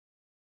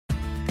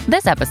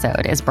This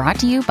episode is brought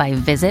to you by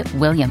Visit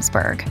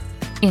Williamsburg.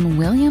 In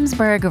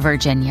Williamsburg,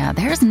 Virginia,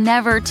 there's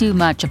never too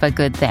much of a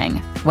good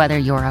thing. Whether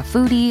you're a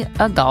foodie,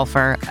 a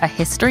golfer, a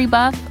history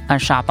buff, a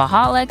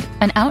shopaholic,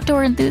 an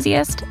outdoor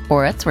enthusiast,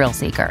 or a thrill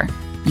seeker,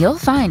 you'll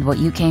find what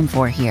you came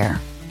for here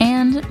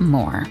and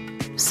more.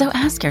 So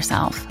ask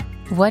yourself,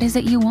 what is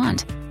it you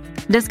want?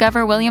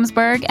 Discover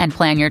Williamsburg and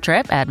plan your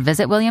trip at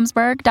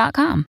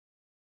visitwilliamsburg.com.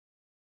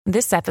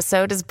 This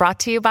episode is brought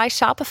to you by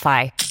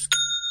Shopify.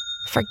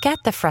 Forget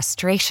the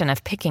frustration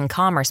of picking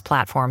commerce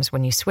platforms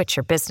when you switch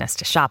your business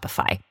to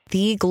Shopify,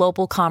 the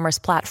global commerce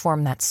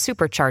platform that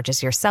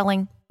supercharges your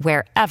selling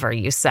wherever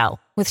you sell.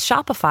 With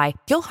Shopify,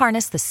 you'll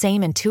harness the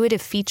same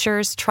intuitive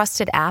features,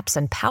 trusted apps,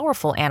 and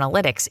powerful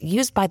analytics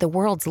used by the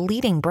world's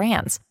leading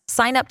brands.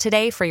 Sign up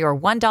today for your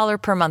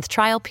 $1 per month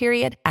trial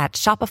period at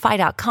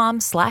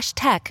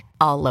shopify.com/tech,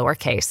 all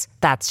lowercase.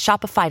 That's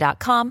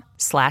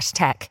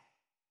shopify.com/tech.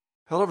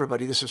 Hello,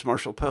 everybody. This is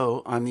Marshall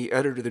Poe. I'm the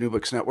editor of the New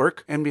Books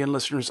Network. NBN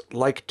listeners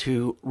like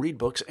to read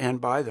books and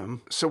buy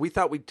them. So we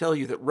thought we'd tell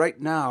you that right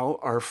now,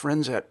 our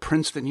friends at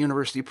Princeton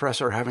University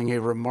Press are having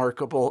a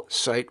remarkable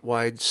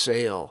site-wide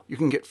sale. You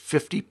can get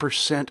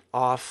 50%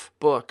 off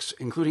books,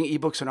 including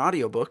ebooks and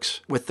audiobooks,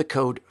 with the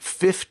code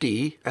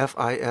 50,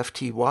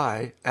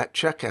 F-I-F-T-Y, at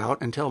checkout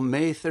until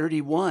May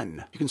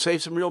 31. You can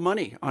save some real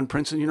money on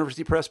Princeton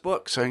University Press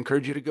books. I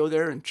encourage you to go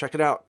there and check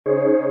it out.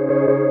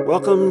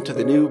 Welcome to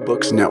the New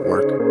Books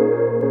Network.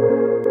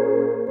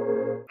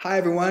 Hi,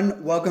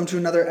 everyone. Welcome to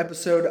another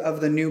episode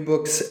of the New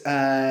Books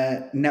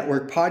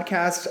Network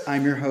podcast.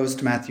 I'm your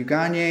host, Matthew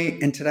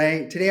Gagne, and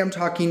today I'm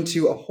talking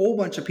to a whole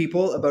bunch of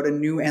people about a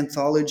new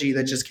anthology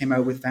that just came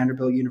out with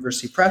Vanderbilt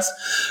University Press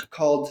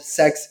called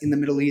Sex in the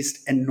Middle East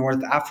and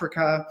North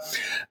Africa.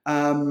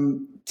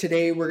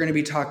 Today, we're going to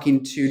be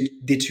talking to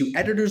the two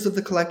editors of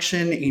the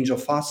collection, Angel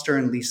Foster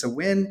and Lisa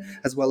Wynn,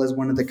 as well as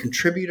one of the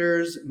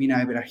contributors, Mina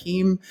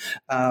Ibrahim.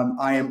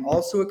 I am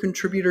also a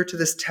contributor to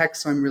this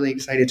text, so I'm really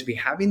excited to be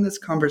having this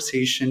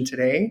conversation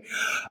today.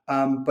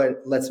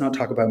 But let's not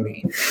talk about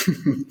me.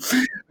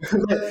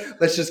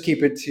 Let's just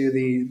keep it to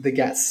the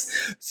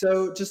guests.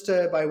 So just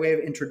by way of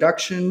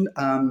introduction,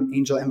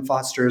 Angel M.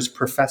 Foster is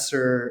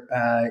professor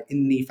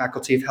in the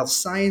Faculty of Health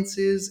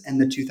Sciences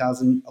and the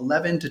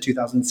 2011 to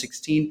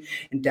 2016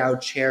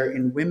 endowed chair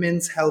in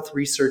women's health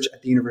research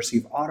at the University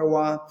of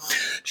Ottawa.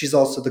 She's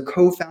also the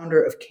co-founder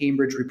of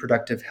Cambridge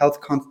Reproductive Health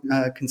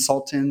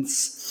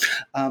Consultants.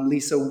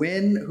 Lisa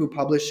Wynn, who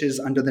publishes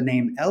under the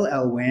name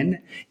L.L.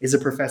 Wynn, is a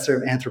professor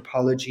of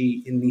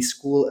anthropology in the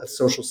School of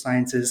Social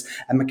Sciences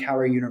at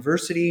Macquarie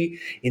University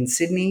in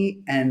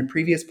Sydney and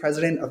previous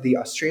president of the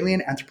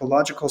Australian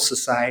Anthropological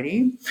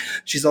Society.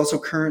 She's also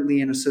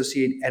currently an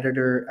associate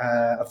editor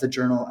of the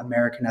journal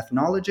American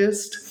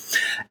Ethnologist.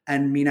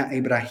 And Mina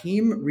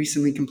Ibrahim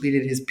recently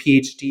completed his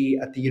PhD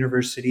at the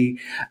University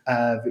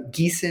of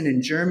Gießen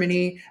in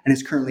Germany and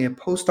is currently a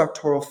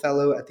postdoctoral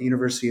fellow at the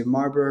University of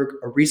Marburg,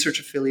 a research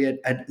affiliate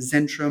at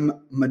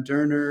Zentrum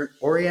Moderner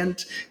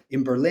Orient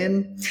in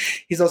Berlin.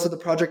 He's also the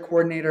project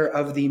coordinator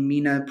of the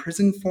Mina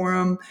Prison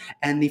Forum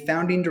and the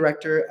founding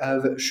director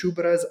of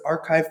Shubra's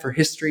Archive for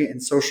History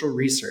and Social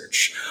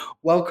Research.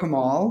 Welcome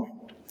all.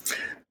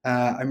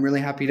 I'm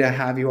really happy to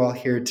have you all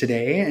here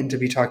today and to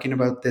be talking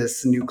about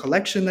this new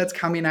collection that's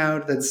coming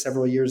out that's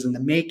several years in the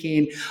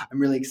making.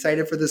 I'm really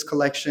excited for this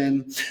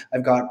collection.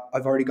 I've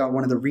already got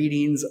one of the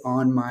readings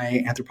on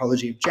my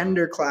Anthropology of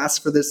Gender class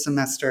for this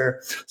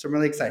semester, so I'm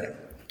really excited.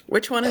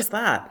 Which one is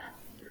that?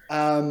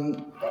 Oh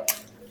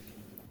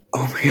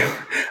my God.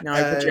 Now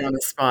I put you on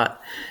the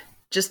spot.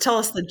 Just tell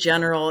us the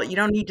general, you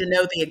don't need to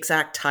know the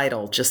exact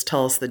title, just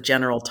tell us the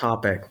general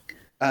topic.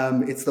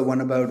 It's the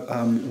one about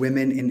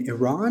women in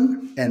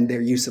Iran and their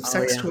use of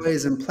sex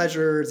toys and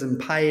pleasures and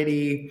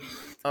piety.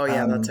 Oh,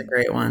 yeah, that's a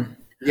great one.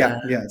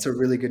 Yeah, it's a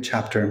really good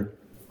chapter.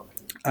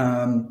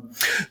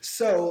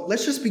 So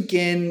let's just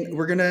begin.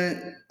 We're going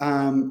to,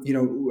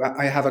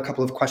 I have a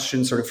couple of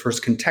questions sort of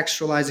first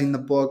contextualizing the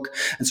book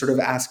and sort of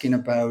asking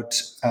about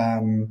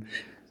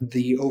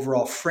the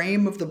overall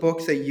frame of the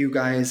book that you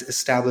guys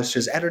established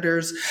as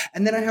editors.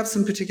 And then I have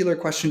some particular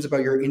questions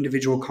about your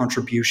individual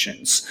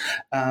contributions.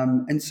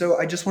 And so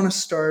I just want to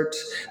start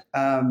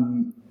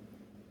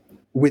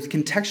with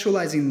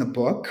contextualizing the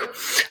book.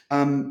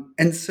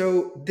 And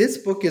so this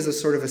book is a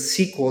sort of a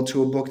sequel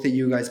to a book that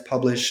you guys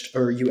published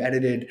or you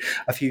edited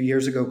a few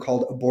years ago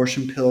called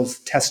Abortion Pills,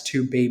 Test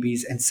Tube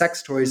Babies, and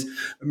Sex Toys,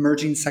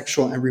 Emerging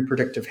Sexual and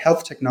Reproductive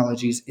Health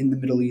Technologies in the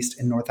Middle East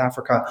and North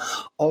Africa,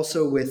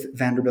 also with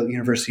Vanderbilt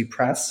University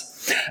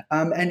Press.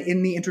 And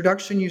in the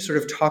introduction, you sort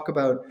of talk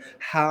about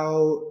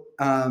how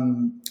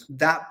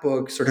that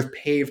book sort of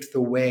paved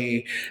the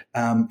way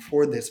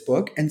for this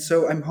book. And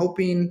so I'm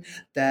hoping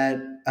that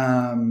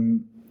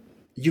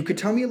you could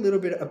tell me a little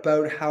bit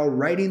about how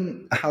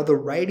the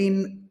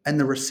writing and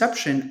the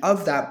reception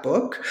of that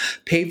book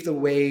paved the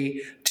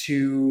way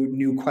to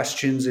new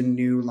questions and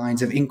new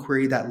lines of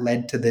inquiry that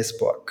led to this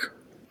book.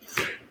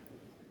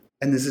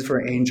 And this is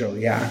for Angel,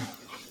 yeah.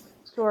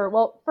 Sure.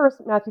 Well, first,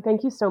 Matthew,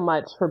 thank you so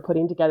much for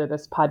putting together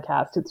this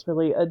podcast. It's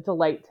really a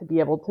delight to be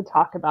able to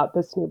talk about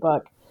this new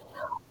book.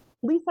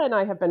 Lisa and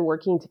I have been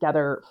working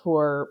together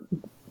for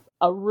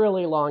a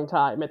really long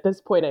time. At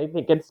this point, I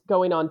think it's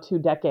going on 2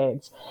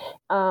 decades.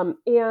 And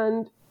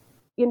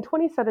in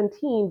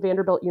 2017,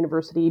 Vanderbilt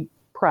University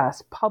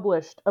Press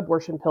published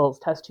Abortion Pills,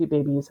 Test Tube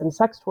Babies, and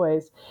Sex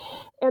Toys.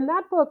 And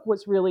that book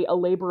was really a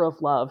labor of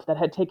love that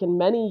had taken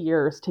many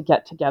years to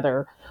get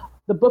together.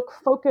 The book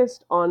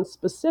focused on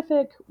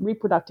specific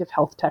reproductive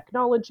health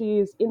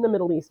technologies in the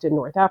Middle East and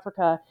North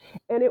Africa,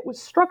 and it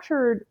was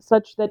structured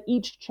such that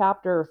each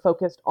chapter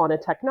focused on a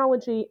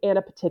technology and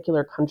a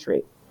particular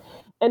country.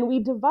 And we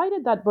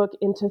divided that book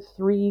into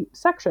 3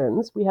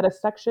 sections. We had a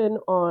section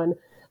on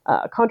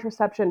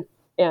contraception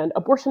and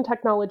abortion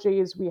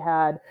technologies. We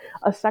had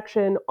a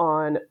section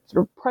on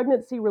sort of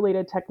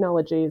pregnancy-related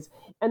technologies.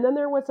 And then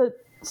there was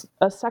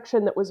a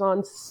section that was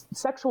on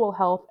sexual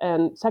health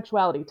and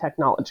sexuality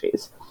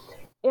technologies.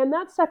 And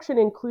that section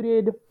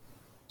included,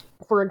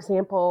 for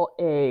example,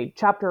 a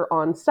chapter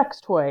on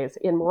sex toys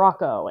in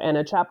Morocco, and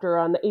a chapter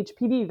on the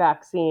HPV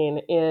vaccine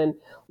in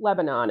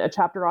Lebanon, a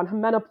chapter on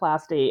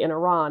hymenoplasty in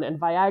Iran, and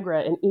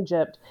Viagra in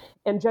Egypt,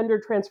 and gender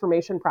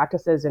transformation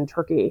practices in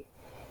Turkey.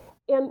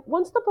 And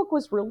once the book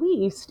was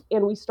released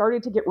and we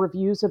started to get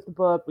reviews of the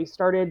book, we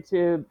started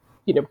to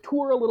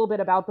tour a little bit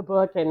about the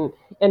book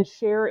and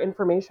share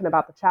information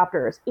about the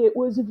chapters, it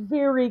was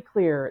very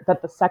clear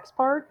that the sex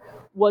part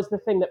was the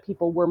thing that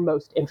people were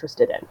most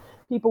interested in.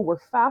 People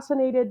were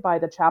fascinated by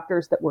the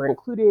chapters that were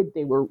included.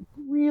 They were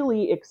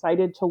really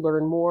excited to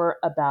learn more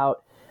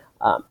about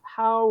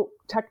how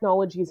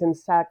technologies and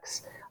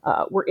sex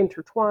were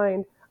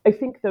intertwined. I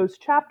think those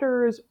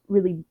chapters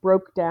really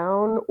broke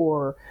down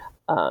or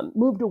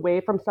moved away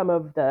from some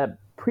of the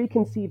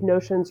preconceived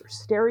notions or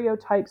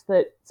stereotypes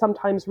that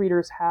sometimes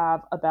readers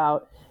have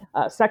about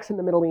sex in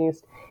the Middle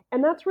East.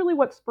 And that's really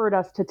what spurred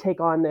us to take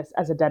on this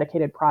as a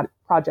dedicated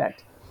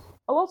project.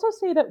 I'll also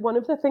say that one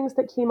of the things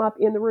that came up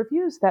in the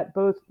reviews that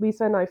both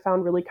Lisa and I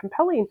found really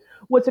compelling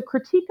was a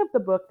critique of the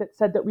book that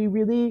said that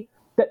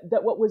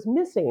that what was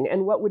missing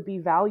and what would be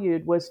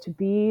valued was to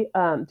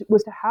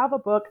have a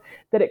book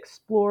that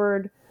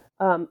explored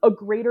a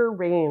greater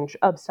range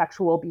of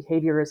sexual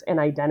behaviors and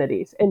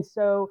identities. And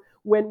so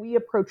when we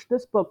approached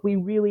this book, we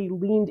really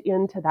leaned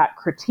into that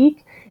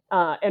critique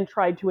and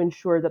tried to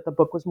ensure that the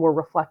book was more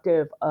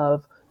reflective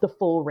of the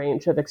full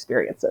range of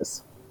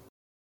experiences.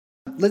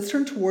 Let's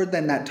turn toward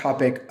then that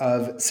topic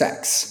of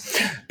sex,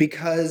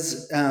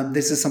 because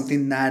this is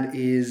something that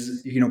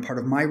is, part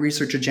of my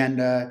research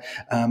agenda.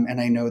 And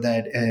I know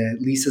that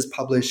Lisa's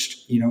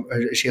published,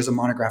 she has a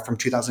monograph from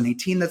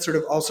 2018 that sort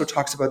of also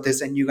talks about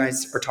this. And you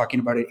guys are talking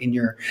about it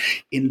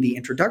in the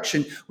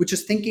introduction, which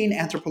is thinking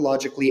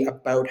anthropologically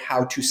about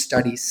how to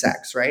study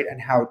sex, right? And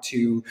how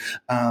to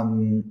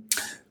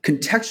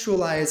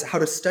contextualize, how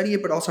to study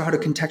it, but also how to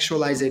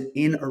contextualize it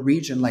in a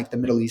region like the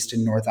Middle East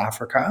and North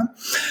Africa.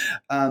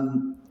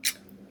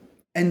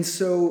 And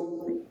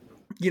so,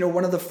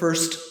 one of the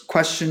first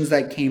questions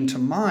that came to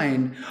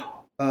mind,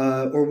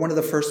 or one of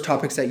the first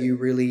topics that you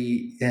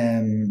really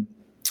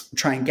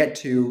try and get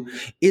to,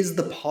 is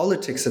the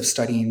politics of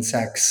studying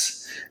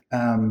sex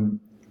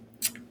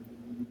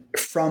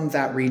from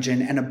that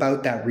region and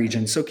about that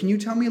region. So can you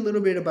tell me a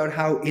little bit about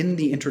how in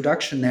the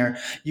introduction there,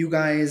 you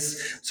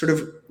guys sort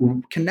of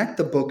connect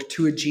the book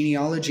to a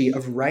genealogy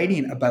of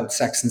writing about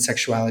sex and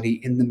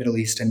sexuality in the Middle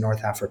East and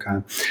North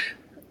Africa?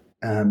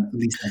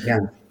 Lisa, yeah.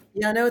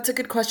 Yeah, no, it's a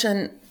good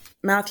question,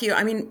 Matthew.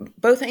 I mean,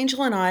 both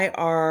Angel and I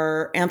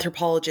are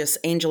anthropologists.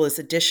 Angel is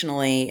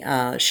additionally,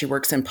 she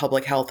works in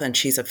public health and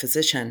she's a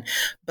physician.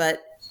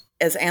 But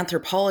as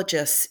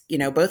anthropologists,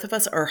 both of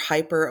us are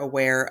hyper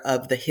aware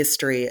of the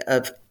history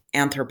of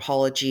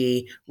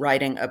anthropology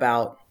writing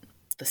about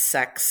the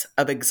sex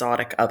of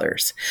exotic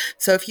others.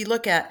 So if you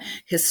look at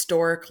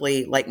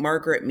historically, like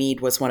Margaret Mead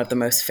was one of the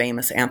most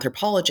famous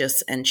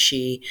anthropologists, and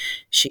she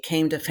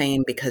came to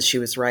fame because she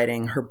was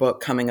writing her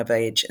book Coming of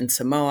Age in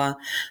Samoa,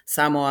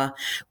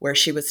 where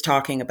she was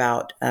talking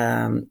about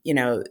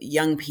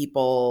young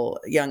people,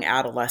 young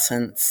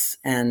adolescents,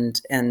 and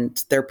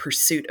their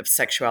pursuit of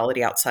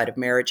sexuality outside of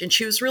marriage. And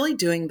she was really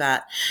doing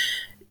that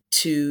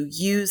to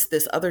use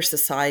this other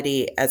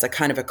society as a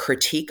kind of a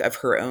critique of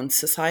her own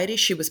society.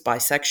 She was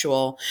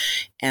bisexual,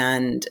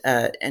 and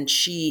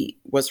she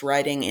was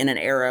writing in an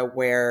era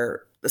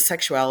where the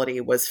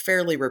sexuality was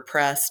fairly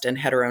repressed and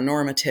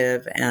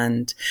heteronormative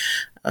and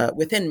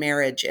within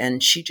marriage.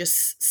 And she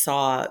just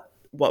saw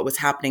what was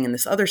happening in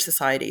this other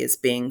society as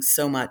being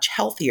so much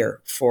healthier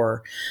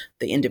for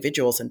the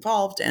individuals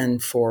involved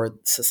and for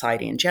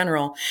society in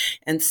general.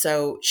 And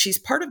so she's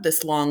part of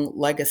this long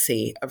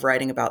legacy of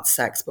writing about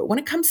sex. But when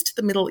it comes to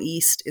the Middle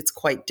East, it's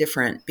quite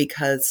different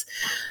because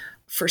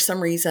for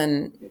some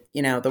reason,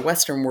 the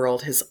Western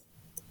world has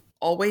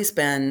always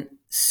been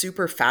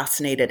super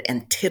fascinated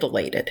and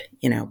titillated,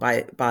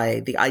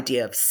 by the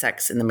idea of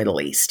sex in the Middle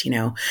East.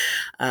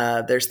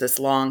 There's this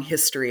long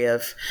history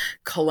of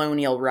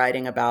colonial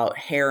writing about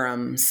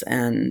harems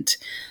and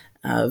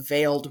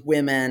veiled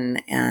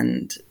women,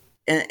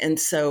 and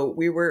so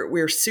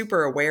we're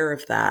super aware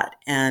of that,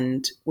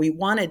 and we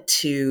wanted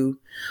to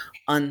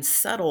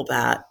unsettle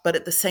that. But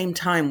at the same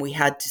time, we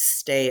had to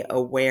stay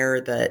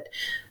aware that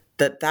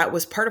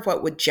was part of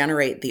what would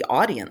generate the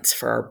audience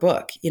for our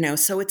book.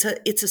 So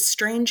it's a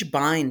strange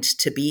bind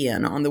to be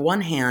in. On the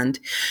one hand,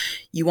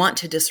 you want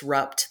to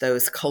disrupt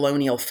those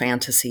colonial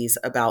fantasies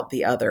about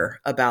the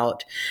other,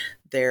 about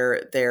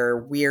their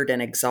weird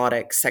and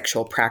exotic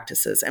sexual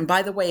practices. And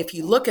by the way, if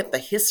you look at the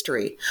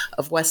history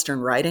of Western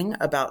writing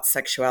about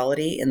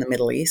sexuality in the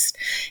Middle East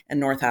and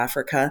North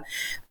Africa,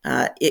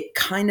 it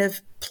kind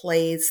of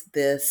plays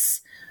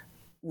this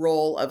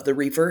role of the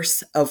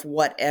reverse of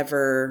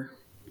whatever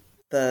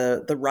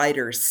the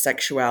writer's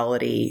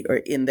sexuality or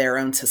in their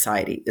own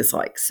society is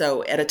like.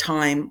 So at a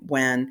time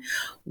when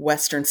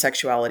Western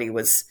sexuality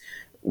was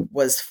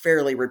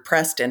fairly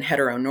repressed and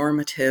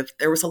heteronormative,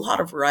 there was a lot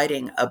of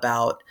writing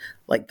about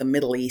like the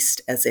Middle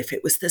East as if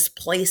it was this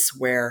place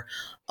where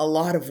a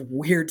lot of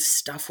weird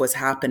stuff was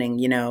happening.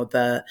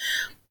 The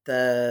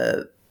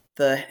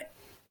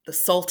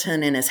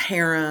Sultan and his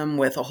harem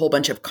with a whole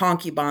bunch of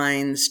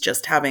concubines,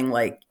 just having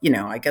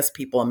I guess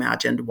people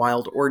imagined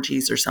wild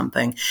orgies or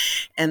something.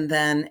 And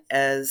then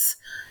as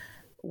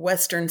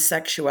Western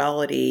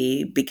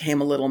sexuality became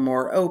a little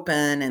more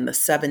open in the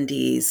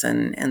 70s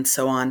and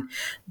so on,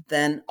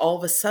 then all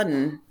of a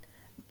sudden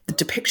the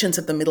depictions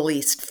of the Middle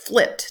East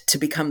flipped to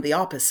become the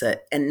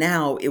opposite. And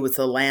now it was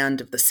the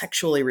land of the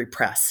sexually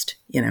repressed,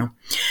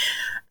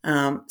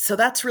 So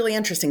that's really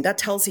interesting. That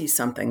tells you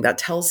something. That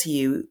tells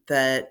you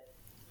that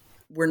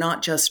we're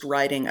not just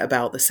writing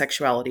about the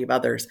sexuality of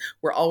others.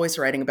 We're always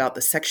writing about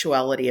the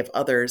sexuality of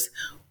others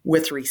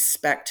with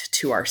respect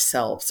to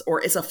ourselves,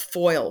 or as a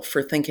foil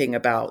for thinking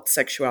about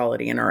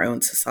sexuality in our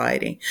own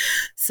society.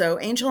 So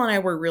Angel and I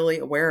were really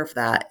aware of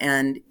that,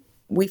 and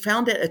we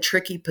found it a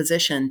tricky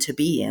position to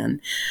be in.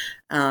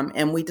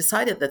 And we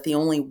decided that the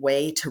only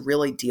way to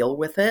really deal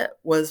with it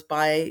was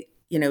by,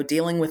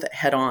 dealing with it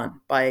head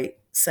on, by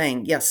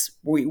saying, yes,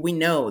 we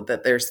know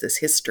that there's this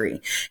history,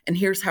 and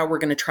here's how we're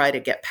going to try to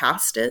get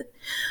past it.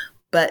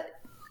 But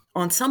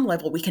on some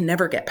level, we can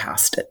never get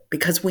past it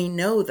because we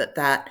know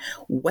that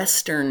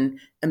Western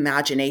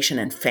imagination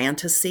and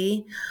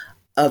fantasy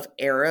of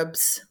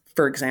Arabs,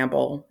 for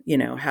example,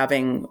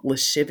 having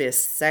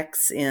lascivious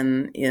sex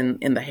in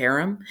the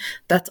harem,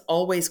 that's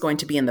always going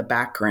to be in the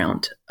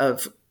background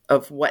of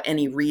what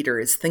any reader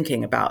is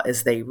thinking about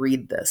as they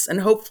read this.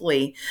 And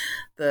hopefully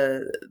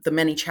the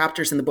many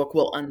chapters in the book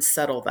will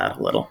unsettle that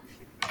a little.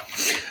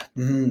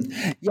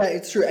 Mm-hmm. Yeah,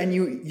 it's true. And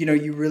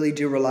you really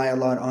do rely a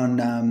lot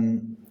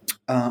on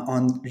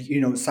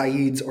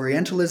Said's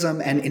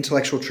Orientalism and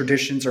intellectual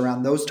traditions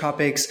around those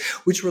topics,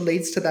 which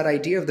relates to that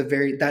idea of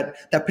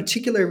that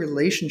particular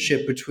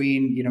relationship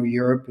between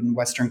Europe and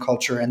Western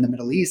culture and the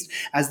Middle East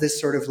as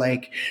this sort of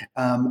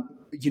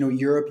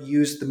Europe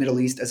used the Middle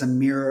East as a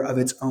mirror of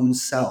its own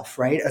self,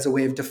 right? As a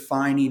way of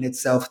defining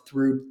itself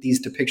through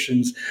these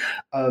depictions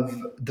of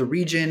the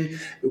region,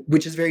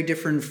 which is very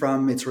different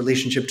from its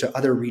relationship to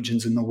other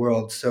regions in the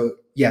world. So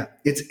yeah,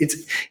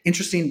 it's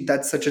interesting.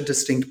 That's such a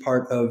distinct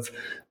part of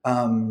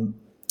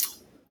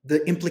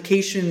the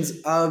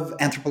implications of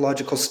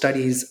anthropological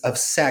studies of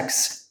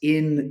sex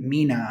in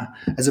MENA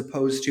as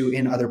opposed to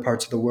in other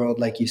parts of the world,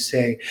 like you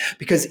say,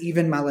 because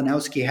even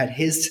Malinowski had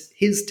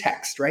his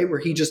text, right, where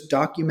he just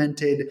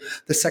documented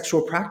the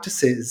sexual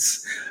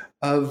practices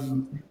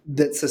of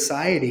that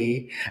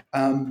society,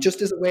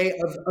 just as a way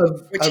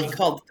of which he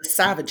called the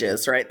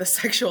savages, right? The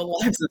sexual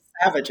lives of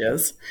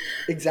savages.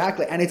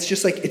 Exactly. And it's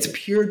just it's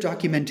pure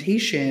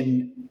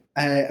documentation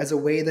as a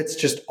way that's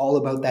just all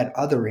about that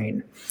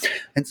othering.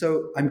 And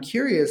so I'm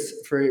curious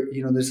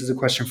this is a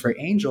question for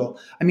Angel.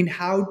 I mean,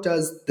 how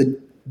does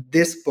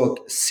this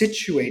book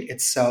situate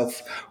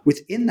itself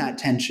within that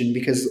tension?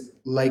 Because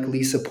like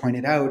Lisa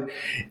pointed out,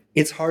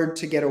 it's hard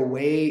to get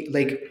away.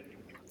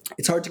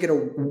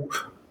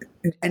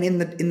 And in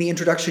the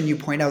introduction, you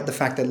point out the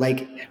fact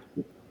that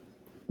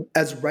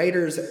as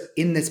writers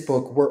in this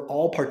book, we're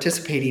all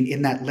participating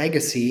in that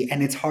legacy,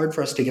 and it's hard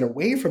for us to get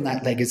away from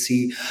that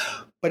legacy.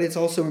 But it's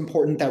also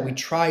important that we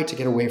try to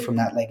get away from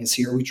that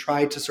legacy, or we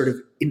try to sort of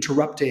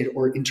interrupt it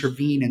or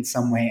intervene in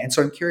some way. And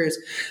so I'm curious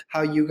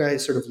how you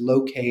guys sort of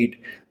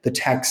locate the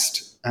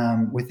text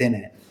within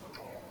it.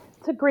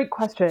 It's a great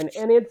question,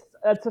 and it's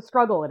a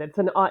struggle, and it's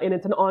an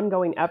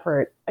ongoing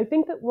effort. I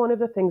think that one of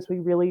the things we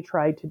really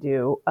tried to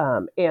do,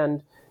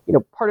 and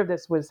part of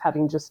this was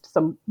having just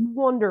some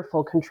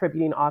wonderful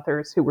contributing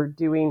authors who were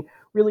doing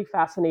really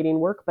fascinating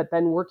work, but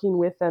then working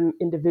with them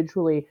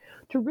individually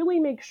to really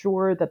make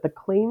sure that the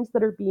claims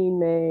that are being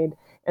made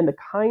and the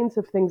kinds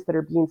of things that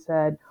are being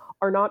said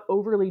are not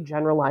overly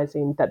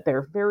generalizing, that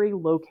they're very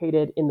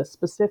located in the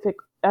specific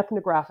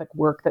ethnographic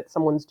work that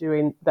someone's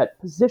doing, that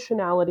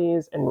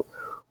positionalities and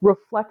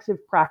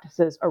reflexive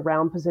practices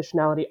around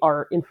positionality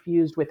are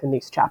infused within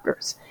these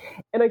chapters.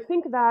 And I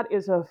think that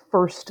is a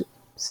first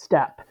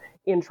step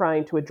in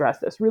trying to address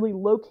this, really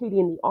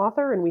locating the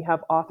author. And we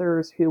have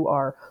authors who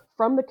are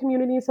from the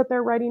communities that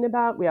they're writing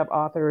about. We have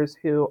authors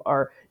who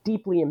are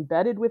deeply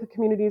embedded with the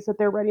communities that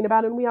they're writing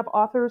about. And we have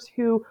authors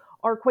who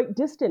are quite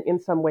distant in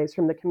some ways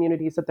from the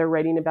communities that they're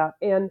writing about.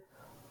 And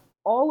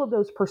all of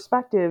those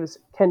perspectives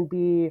can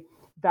be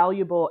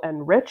valuable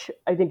and rich.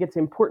 I think it's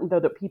important, though,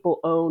 that people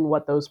own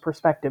what those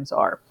perspectives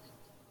are.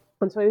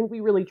 And so I think we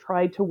really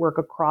tried to work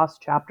across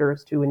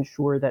chapters to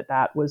ensure that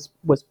that was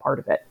part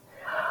of it.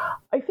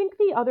 I think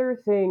the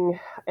other thing,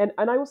 and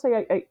I will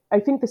say I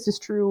think this is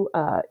true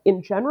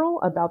in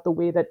general about the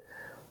way that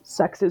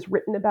sex is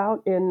written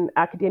about in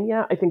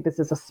academia. I think this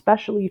is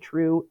especially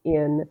true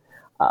in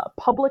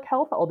public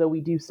health, although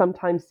we do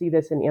sometimes see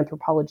this in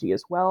anthropology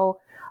as well.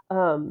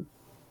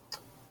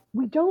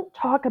 We don't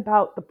talk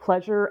about the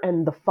pleasure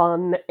and the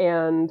fun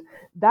and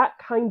that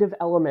kind of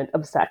element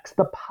of sex,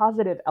 the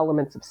positive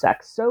elements of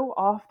sex. So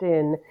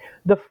often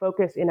the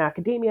focus in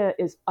academia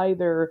is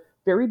either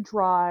very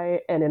dry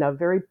and in a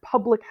very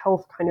public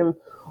health kind of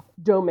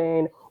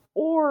domain,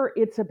 or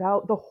it's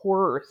about the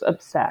horrors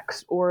of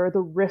sex or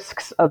the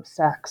risks of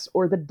sex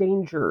or the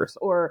dangers,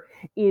 or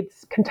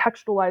it's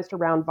contextualized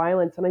around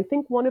violence. And I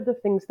think one of the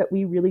things that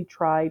we really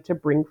try to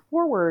bring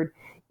forward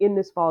in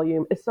this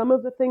volume is some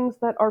of the things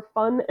that are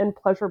fun and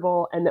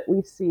pleasurable and that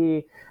we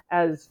see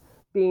as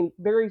being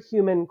very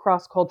human,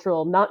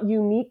 cross-cultural, not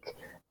unique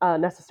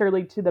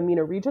necessarily to the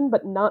MENA region,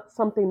 but not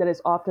something that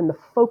is often the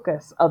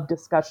focus of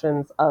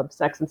discussions of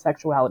sex and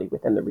sexuality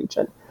within the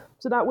region.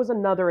 So that was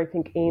another, I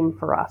think, aim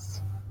for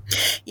us.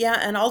 Yeah,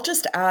 and I'll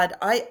just add,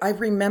 I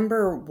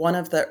remember one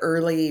of the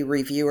early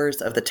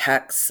reviewers of the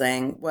text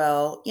saying,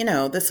 well,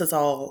 this is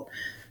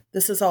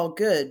all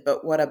good,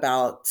 but what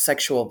about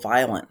sexual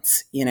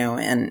violence?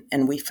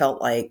 And we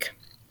felt like,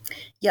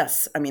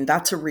 yes, I mean,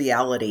 that's a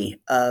reality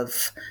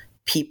of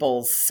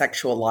people's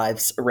sexual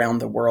lives around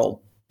the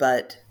world,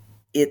 but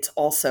it's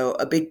also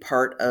a big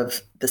part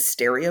of the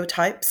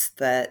stereotypes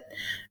that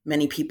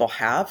many people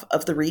have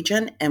of the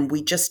region, and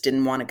we just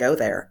didn't want to go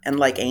there. And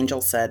like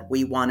Angel said,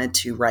 we wanted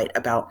to write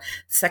about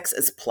sex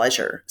as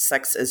pleasure,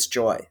 sex as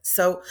joy.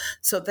 So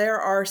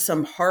there are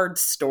some hard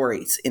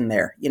stories in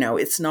there.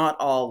 It's not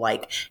all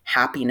like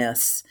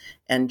happiness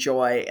and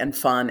joy and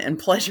fun and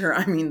pleasure.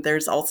 I mean,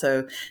 there's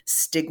also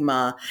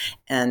stigma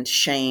and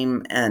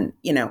shame and,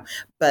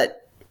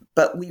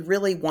 but we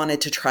really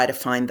wanted to try to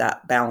find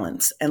that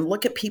balance and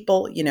look at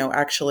people,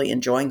 actually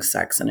enjoying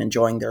sex and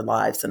enjoying their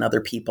lives and other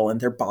people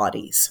and their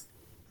bodies.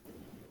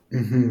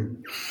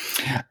 Mm-hmm.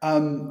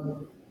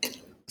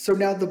 So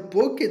now the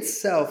book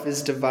itself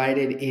is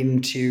divided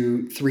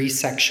into 3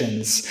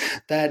 sections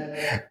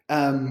that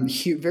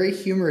very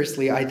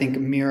humorously, I think,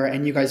 mirror,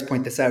 and you guys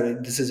point this out,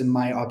 this isn't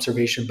my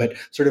observation, but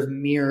sort of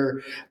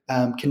mirror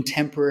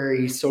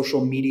contemporary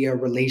social media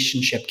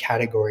relationship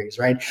categories,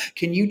 right?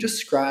 Can you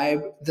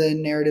describe the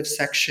narrative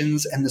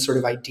sections and the sort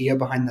of idea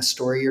behind the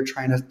story you're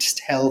trying to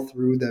tell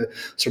through the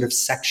sort of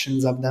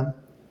sections of them?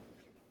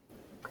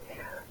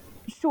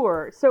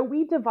 Sure. So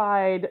we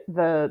divide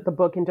the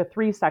book into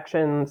 3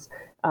 sections: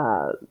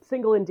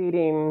 single and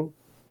dating,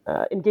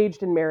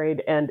 engaged and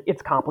married, and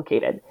it's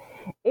complicated.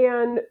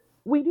 And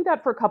we do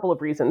that for a couple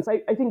of reasons.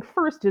 I think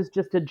first is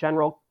just a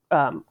general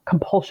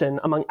compulsion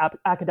among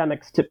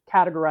academics to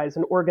categorize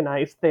and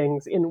organize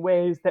things in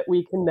ways that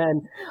we can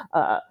then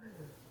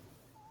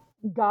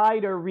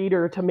guide a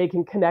reader to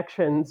making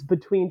connections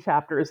between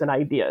chapters and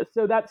ideas.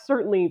 So that's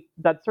certainly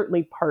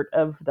part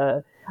of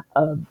the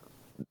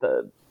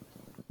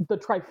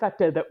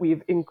trifecta that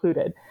we've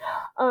included.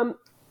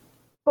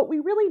 But we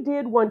really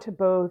did want to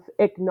both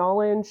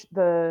acknowledge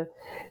the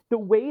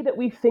way that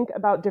we think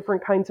about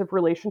different kinds of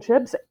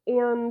relationships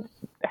and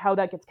how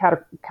that gets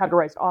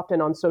categorized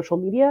often on social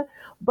media,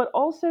 but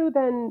also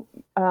then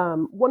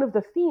one of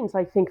the themes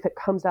I think that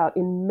comes out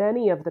in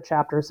many of the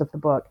chapters of the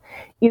book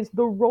is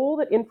the role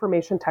that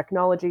information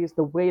technologies,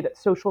 the way that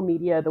social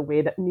media, the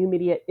way that new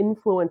media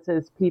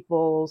influences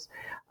people's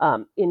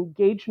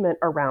engagement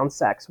around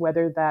sex,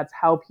 whether that's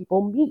how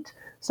people meet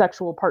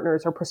sexual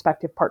partners or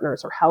prospective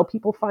partners, or how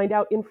people find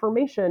out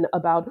information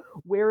about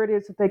where it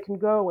is that they can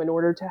go in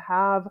order to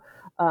have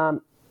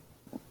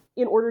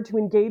in order to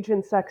engage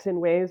in sex in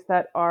ways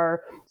that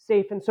are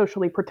safe and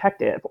socially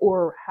protective,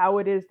 or how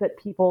it is that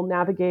people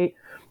navigate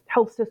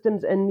health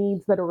systems and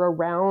needs that are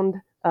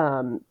around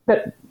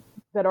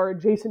that are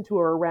adjacent to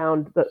or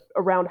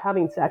around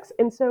having sex.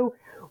 And so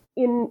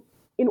in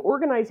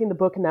organizing the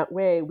book in that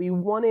way, we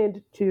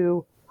wanted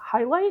to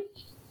highlight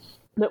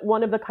that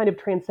one of the kind of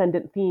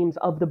transcendent themes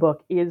of the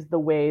book is the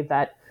way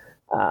that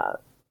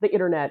the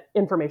internet,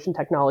 information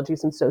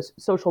technologies, and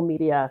social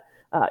media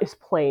is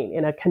playing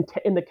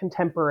in the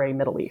contemporary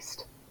Middle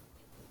East.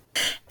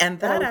 And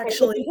that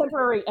actually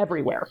contemporary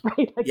everywhere,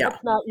 right? Yeah.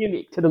 It's not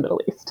unique to the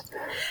Middle East.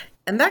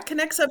 And that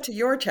connects up to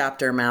your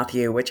chapter,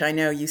 Matthew, which I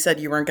know you said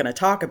you weren't going to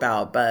talk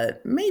about,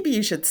 but maybe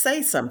you should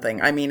say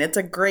something. I mean, it's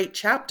a great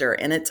chapter,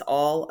 and it's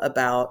all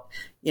about,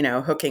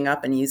 hooking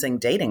up and using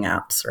dating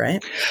apps,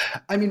 right?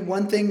 I mean,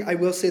 one thing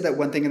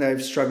that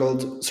I've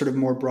struggled sort of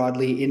more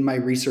broadly in my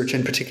research,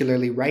 and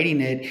particularly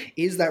writing it,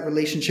 is that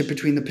relationship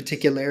between the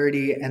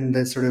particularity and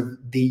the sort of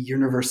the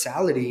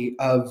universality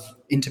of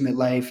intimate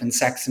life and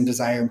sex and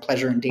desire and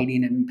pleasure and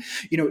dating and,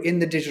 in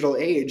the digital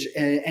age.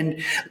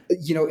 And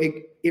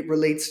it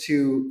relates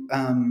to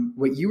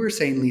what you were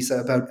saying, Lisa,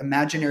 about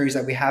imaginaries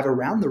that we have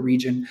around the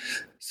region.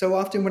 so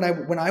often when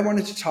I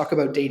wanted to talk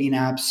about dating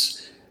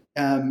apps,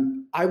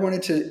 I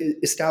wanted to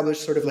establish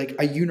sort of like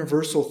a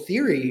universal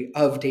theory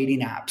of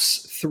dating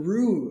apps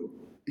through,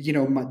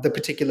 the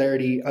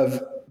particularity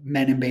of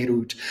men in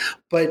Beirut.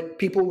 But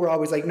people were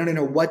always like, no,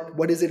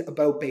 what is it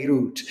about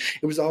Beirut?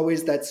 It was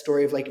always that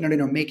story of like, no,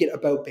 make it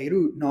about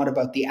Beirut, not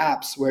about the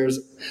apps. Whereas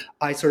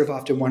I sort of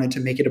often wanted to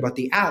make it about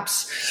the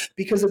apps,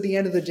 because at the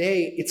end of the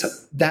day,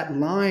 it's that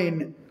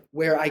line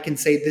where I can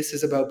say this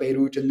is about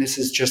Beirut and this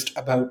is just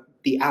about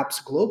the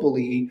apps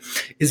globally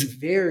is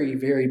very,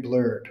 very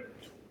blurred.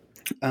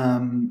 I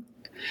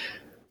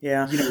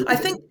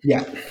think,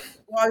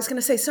 well, I was going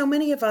to say, so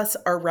many of us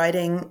are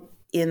writing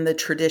in the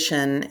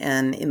tradition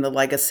and in the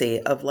legacy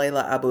of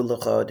Leila Abu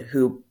Lughod,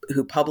 who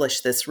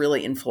published this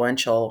really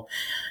influential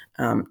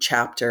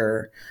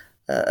chapter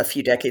a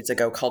few decades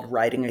ago called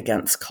Writing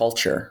Against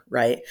Culture,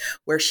 right?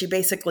 Where she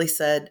basically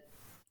said,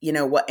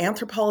 what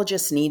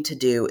anthropologists need to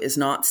do is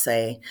not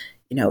say,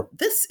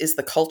 this is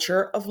the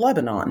culture of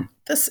Lebanon,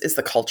 this is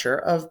the culture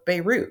of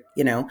Beirut,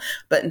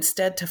 but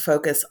instead to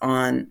focus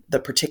on the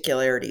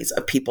particularities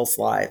of people's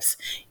lives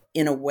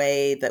in a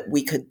way that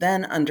we could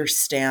then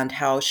understand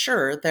how,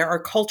 sure, there are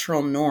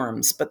cultural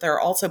norms, but there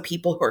are also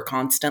people who are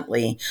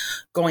constantly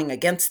going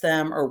against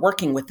them or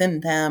working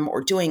within them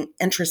or doing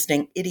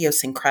interesting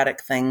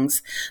idiosyncratic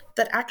things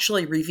that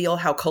actually reveal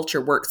how culture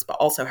works, but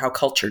also how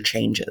culture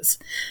changes.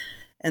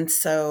 And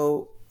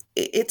so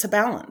it's a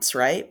balance,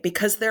 right?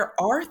 Because there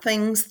are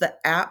things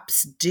that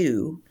apps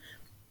do,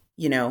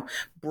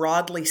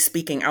 broadly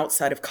speaking,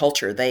 outside of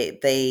culture.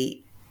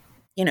 They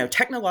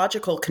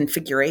technological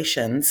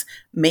configurations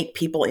make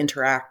people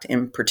interact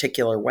in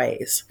particular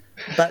ways.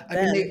 But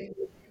then...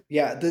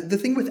 the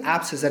thing with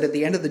apps is that at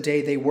the end of the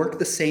day, they work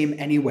the same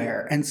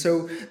anywhere. And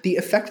so the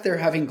effect they're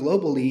having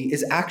globally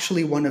is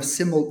actually one of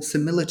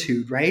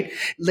similitude, right?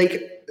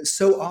 Like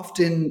so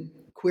often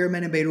queer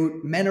men in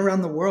Beirut, men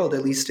around the world,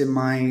 at least in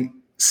my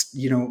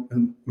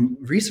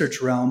research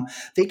realm,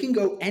 they can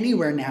go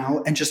anywhere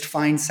now and just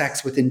find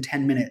sex within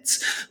 10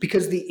 minutes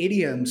because the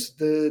idioms,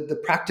 the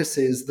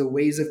practices, the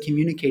ways of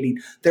communicating,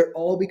 they're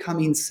all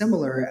becoming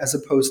similar as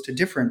opposed to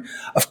different.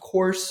 Of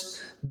course,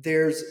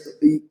 there's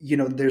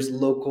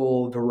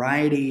local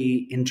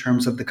variety in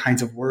terms of the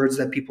kinds of words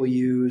that people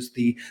use,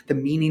 the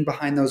meaning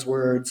behind those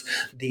words,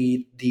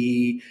 the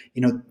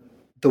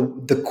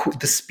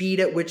speed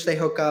at which they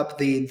hook up,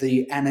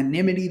 the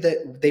anonymity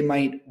that they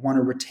might want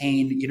to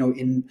retain.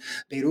 In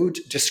Beirut,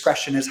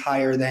 discretion is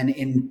higher than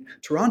in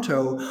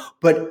Toronto,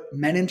 but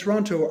men in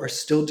Toronto are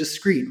still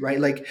discreet,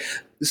 right? Like,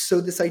 so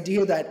this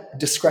idea that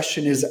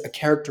discretion is a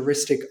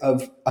characteristic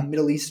of a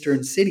Middle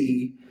Eastern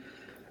city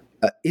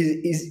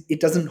it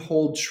doesn't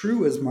hold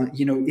true as much.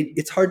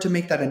 It's hard to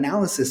make that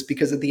analysis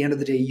because at the end of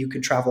the day, you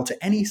could travel to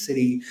any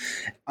city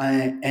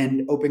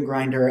and open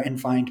Grindr and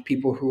find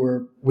people who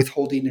are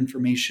withholding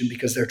information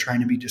because they're trying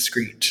to be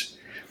discreet.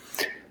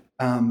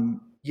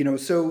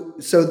 So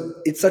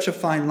it's such a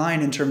fine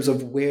line in terms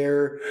of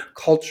where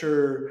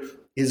culture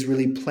is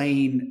really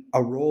playing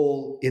a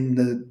role in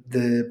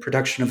the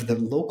production of the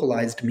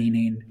localized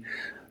meaning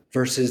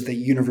versus the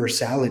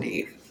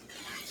universality.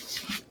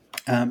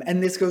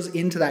 And this goes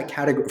into that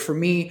category. For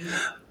me,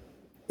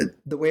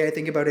 the way I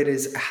think about it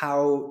is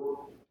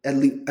how, at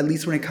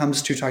least when it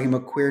comes to talking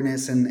about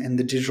queerness and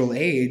the digital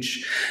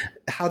age,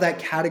 how that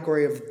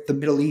category of the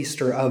Middle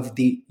East or of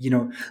the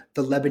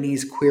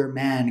Lebanese queer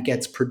man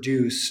gets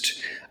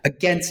produced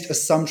against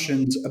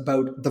assumptions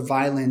about the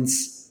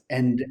violence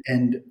and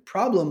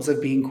problems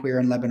of being queer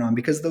in Lebanon,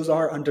 because those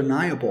are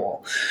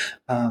undeniable.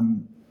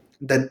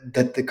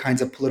 That the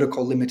kinds of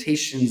political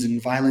limitations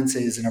and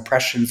violences and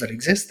oppressions that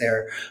exist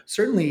there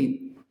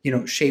certainly,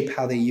 shape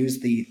how they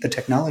use the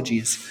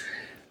technologies.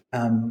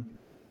 And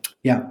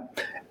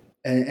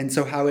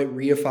so how it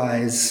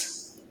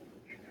reifies,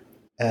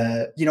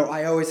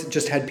 I always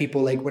just had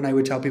people, like, when I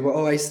would tell people,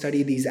 oh, I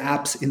study these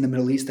apps in the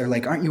Middle East, they're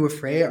like, aren't you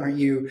afraid? Aren't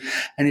you?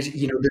 And it's,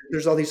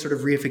 there's all these sort of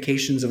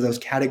reifications of those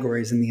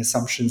categories and the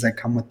assumptions that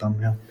come with them.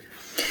 Yeah.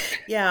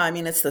 Yeah, I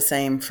mean, it's the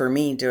same for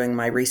me doing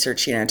my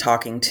research,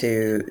 talking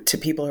to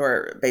people who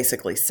are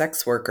basically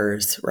sex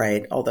workers,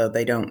 right? Although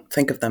they don't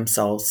think of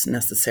themselves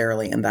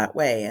necessarily in that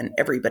way. And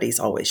everybody's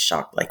always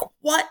shocked, like,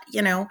 what?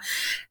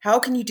 How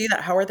can you do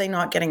that? How are they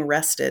not getting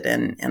arrested?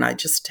 And I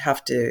just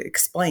have to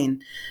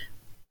explain,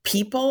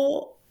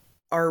 people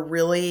are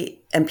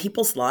really, and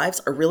people's lives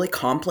are really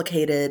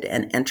complicated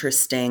and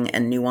interesting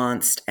and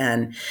nuanced.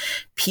 And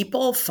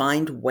people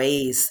find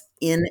ways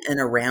in and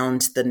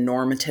around the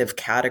normative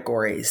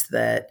categories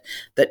that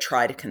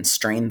try to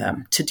constrain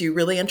them to do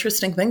really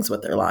interesting things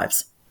with their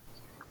lives.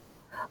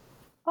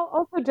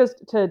 Also, just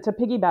to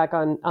piggyback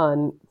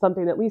on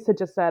something that Lisa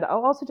just said,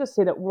 I'll also just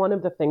say that one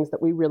of the things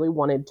that we really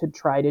wanted to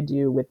try to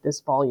do with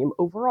this volume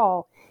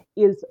overall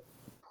is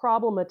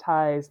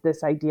problematize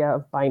this idea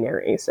of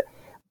binaries.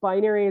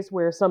 Binaries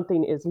where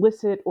something is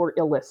licit or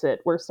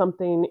illicit, where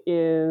something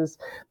is,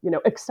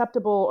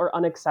 acceptable or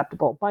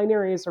unacceptable.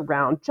 Binaries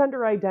around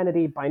gender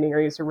identity,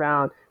 binaries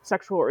around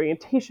sexual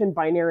orientation,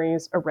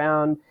 binaries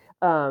around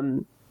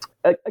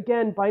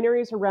again,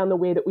 binaries around the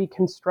way that we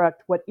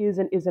construct what is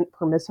and isn't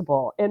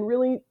permissible, and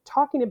really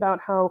talking about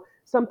how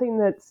something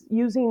that's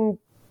using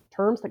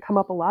terms that come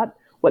up a lot,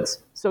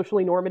 what's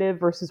socially normative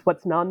versus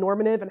what's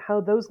non-normative, and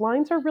how those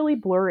lines are really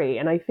blurry.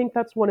 And I think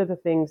that's one of the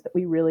things that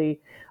we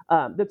really,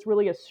 that's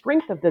really a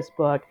strength of this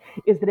book,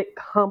 is that it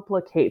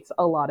complicates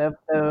a lot of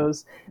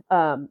those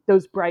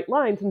bright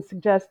lines and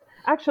suggests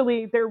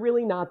actually they're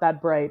really not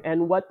that bright.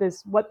 And what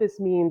this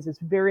means is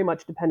very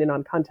much dependent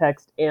on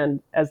context.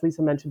 And as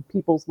Lisa mentioned,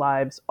 people's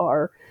lives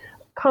are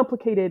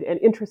complicated and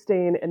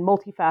interesting and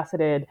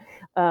multifaceted.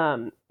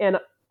 And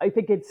I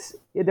think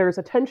there's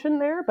a tension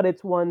there, but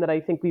it's one that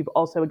I think we've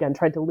also, again,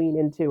 tried to lean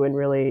into and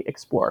really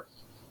explore.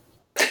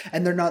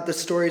 And the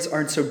stories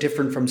aren't so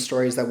different from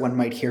stories that one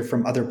might hear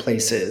from other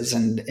places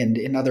and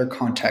in other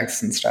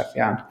contexts and stuff.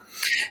 Yeah.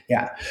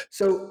 Yeah.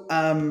 So,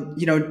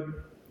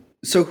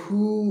 so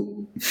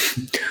who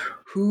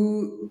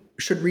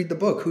should read the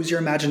book? Who's your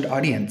imagined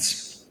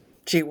audience?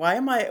 Gee, why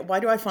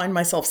do I find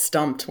myself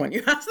stumped when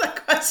you ask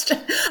that question?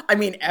 I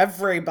mean,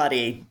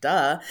 everybody,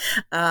 duh.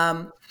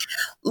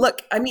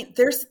 Look, I mean,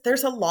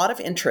 there's a lot of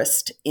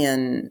interest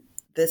in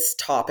this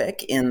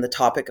topic, in the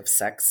topic of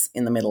sex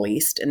in the Middle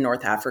East and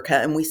North Africa.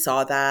 And we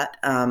saw that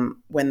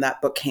when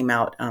that book came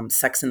out,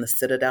 Sex in the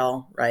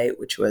Citadel, right,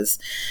 which was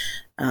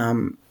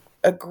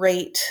a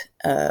great,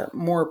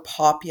 more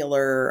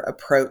popular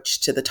approach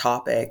to the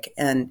topic.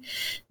 And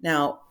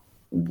now,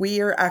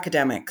 we're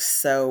academics,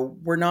 so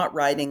we're not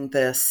writing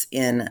this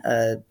in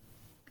a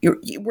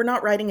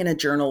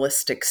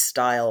journalistic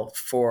style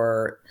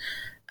for,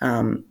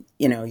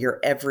 your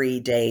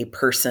everyday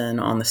person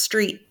on the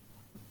street.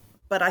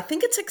 But I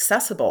think it's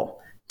accessible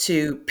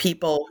to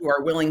people who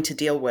are willing to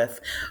deal with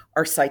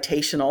our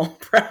citational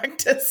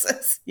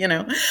practices.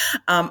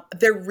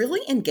 They're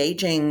really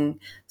engaging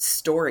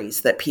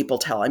stories that people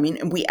tell. I mean,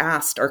 and we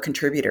asked our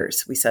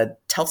contributors, we said,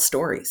 tell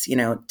stories,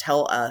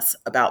 tell us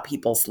about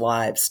people's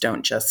lives.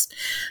 Don't just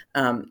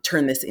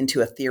turn this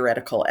into a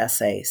theoretical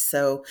essay.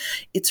 So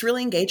it's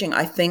really engaging.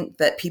 I think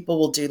that people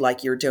will do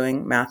like you're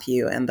doing,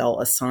 Matthew, and they'll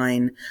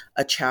assign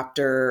a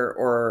chapter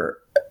or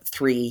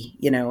 3,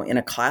 in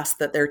a class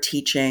that they're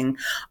teaching.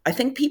 I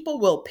think people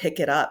will pick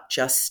it up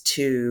just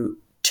to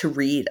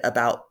read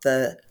about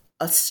the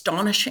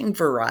astonishing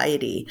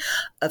variety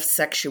of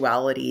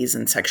sexualities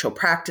and sexual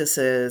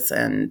practices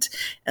and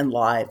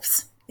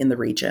lives in the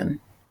region.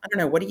 I don't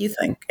know. What do you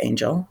think,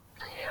 Angel?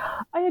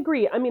 I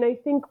agree. I mean, I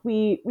think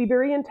we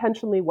very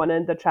intentionally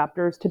wanted the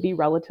chapters to be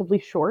relatively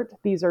short.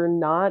 These are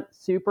not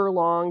super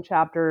long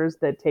chapters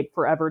that take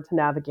forever to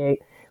navigate.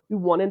 We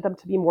wanted them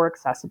to be more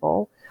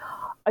accessible.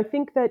 I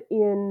think that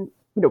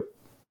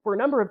for a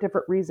number of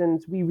different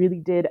reasons, we really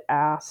did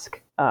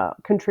ask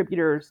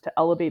contributors to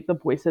elevate the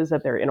voices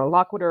of their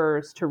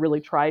interlocutors, to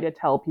really try to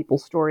tell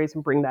people's stories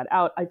and bring that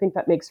out. I think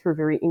that makes for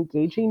very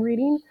engaging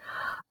reading.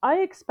 I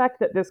expect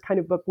that this kind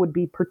of book would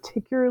be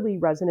particularly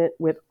resonant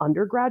with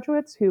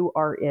undergraduates who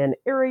are in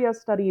area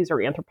studies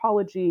or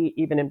anthropology,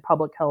 even in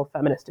public health,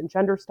 feminist and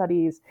gender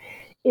studies,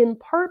 in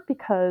part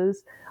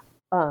because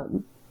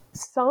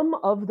some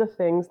of the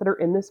things that are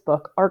in this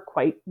book are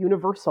quite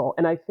universal.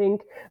 And I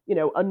think,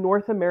 a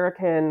North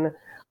American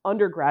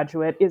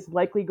undergraduate is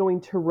likely going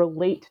to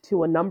relate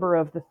to a number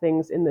of the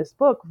things in this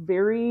book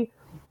very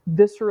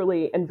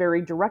viscerally and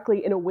very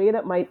directly in a way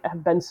that might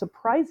have been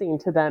surprising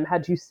to them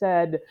had you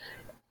said,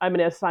 I'm going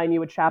to assign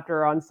you a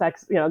chapter on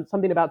sex,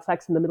 something about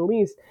sex in the Middle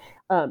East,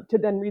 to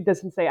then read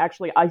this and say,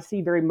 actually, I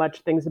see very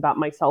much things about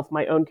myself,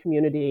 my own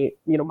community,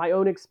 my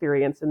own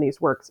experience in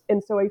these works.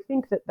 And so I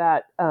think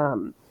that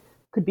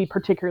could be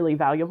particularly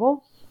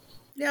valuable.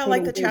 Yeah,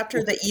 like the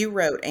chapter that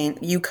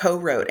you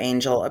co-wrote,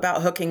 Angel,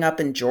 about hooking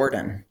up in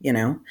Jordan,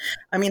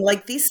 I mean,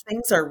 like these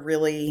things are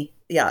really,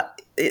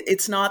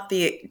 it's not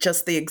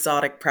just the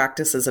exotic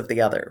practices of the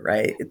other,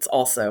 right?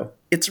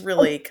 It's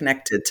really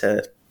connected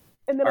to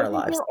and then our I think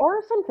lives. There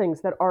are some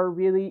things that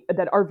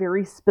are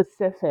very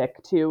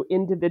specific to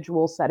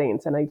individual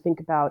settings. And I think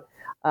about,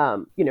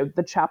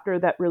 the chapter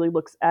that really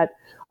looks at,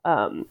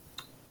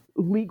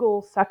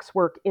 legal sex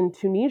work in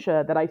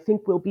Tunisia that I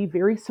think will be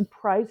very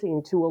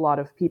surprising to a lot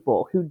of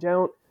people who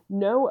don't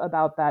know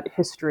about that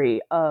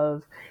history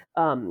of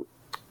the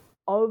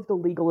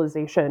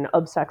legalization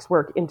of sex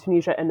work in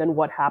Tunisia and then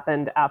what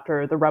happened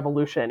after the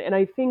revolution. And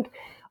I think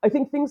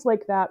things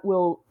like that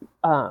will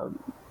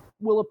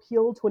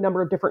appeal to a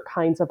number of different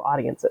kinds of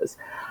audiences.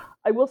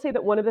 I will say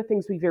that one of the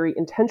things we very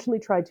intentionally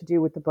tried to do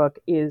with the book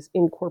is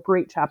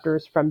incorporate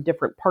chapters from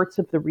different parts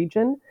of the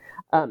region.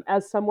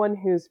 As someone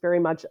who's very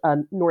much a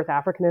North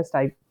Africanist,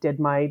 I did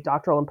my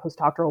doctoral and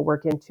postdoctoral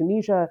work in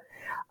Tunisia.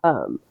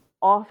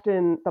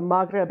 Often the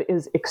Maghreb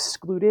is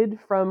excluded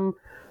from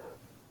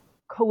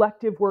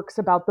collective works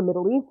about the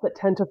Middle East that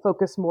tend to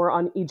focus more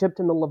on Egypt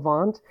and the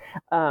Levant.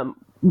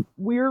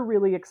 We're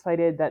really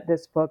excited that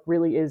this book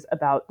really is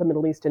about the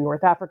Middle East and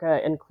North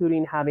Africa,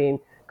 including having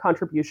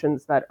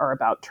contributions that are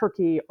about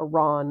Turkey,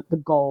 Iran, the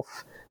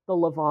Gulf, the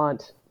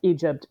Levant,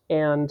 Egypt,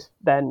 and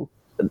then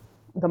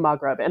the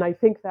Maghreb. And I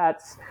think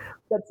that's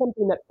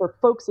something that for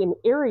folks in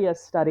area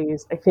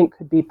studies, I think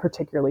could be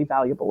particularly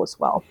valuable as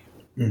well.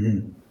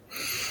 Mm-hmm.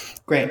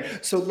 Great.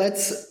 So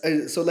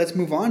let's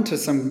move on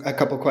to a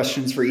couple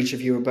questions for each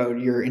of you about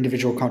your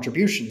individual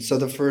contributions. So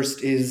the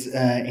first is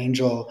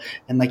Angel,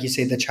 and like you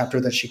say, the chapter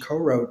that she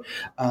co-wrote.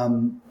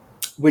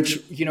 Which,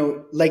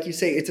 like you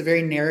say, it's a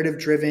very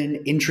narrative-driven,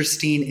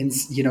 interesting,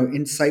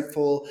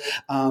 insightful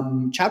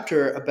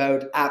chapter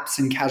about apps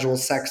and casual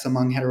sex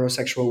among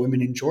heterosexual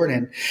women in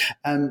Jordan.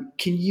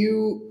 Can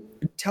you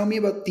tell me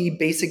about the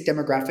basic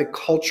demographic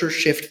culture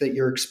shift that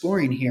you're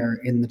exploring here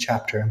in the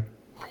chapter?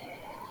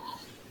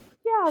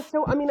 Yeah,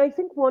 so I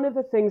think one of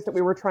the things that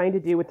we were trying to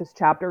do with this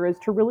chapter is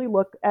to really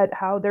look at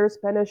how there's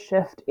been a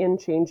shift in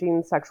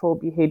changing sexual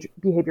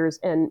behaviors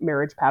and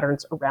marriage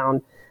patterns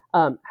around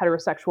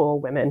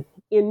heterosexual women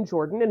in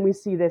Jordan, and we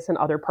see this in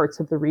other parts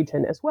of the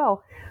region as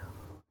well.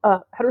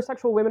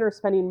 Heterosexual women are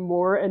spending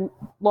more and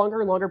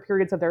longer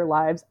periods of their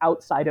lives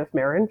outside of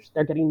marriage.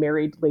 They're getting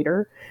married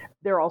later.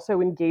 They're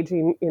also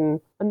engaging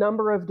in a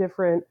number of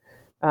different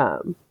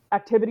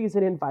activities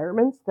and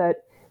environments that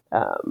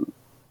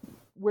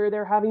where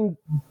they're having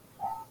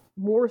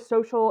more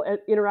social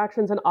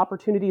interactions and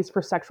opportunities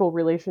for sexual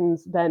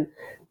relations than,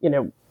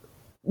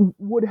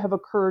 would have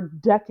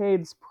occurred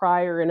decades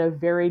prior in a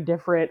very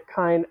different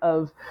kind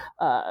of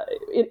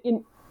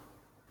in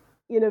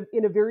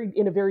a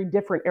very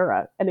different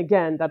era. And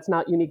again, that's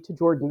not unique to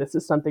Jordan. This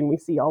is something we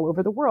see all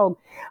over the world.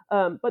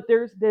 But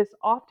there's this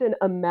often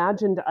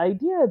imagined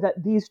idea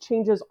that these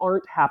changes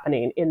aren't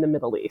happening in the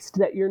Middle East,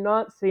 that you're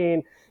not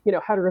seeing,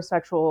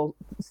 heterosexual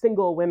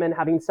single women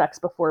having sex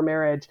before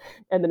marriage,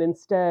 and then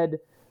instead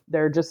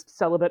they're just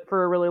celibate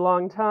for a really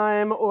long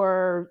time,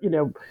 or,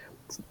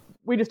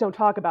 we just don't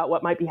talk about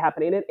what might be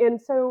happening.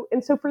 And so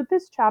for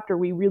this chapter,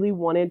 we really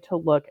wanted to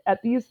look at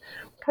these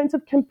kinds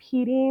of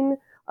competing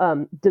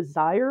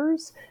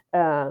desires,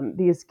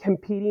 these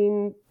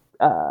competing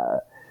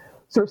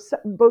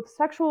both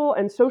sexual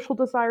and social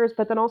desires,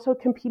 but then also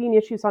competing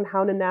issues on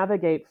how to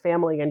navigate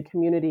family and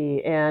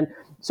community and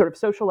sort of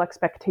social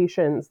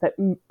expectations that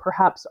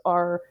perhaps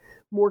are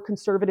more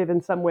conservative in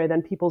some way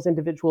than people's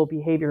individual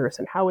behaviors,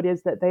 and how it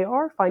is that they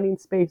are finding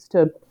space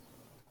to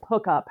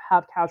hook up,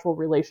 have casual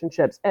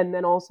relationships, and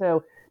then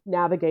also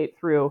navigate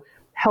through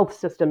health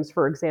systems,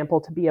 for example,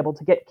 to be able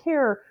to get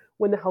care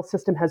when the health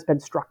system has been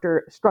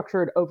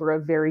structured over a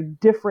very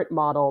different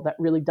model that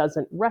really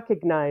doesn't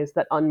recognize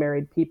that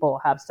unmarried people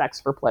have sex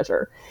for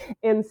pleasure.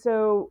 And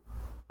so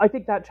I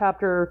think that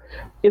chapter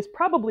is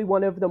probably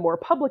one of the more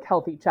public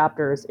healthy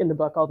chapters in the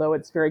book, although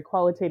it's very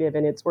qualitative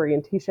in its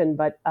orientation.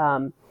 But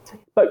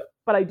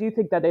I do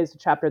think that is a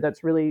chapter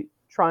that's really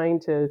trying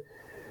to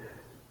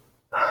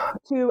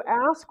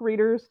ask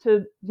readers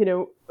to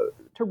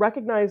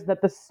recognize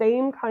that the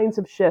same kinds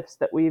of shifts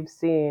that we've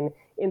seen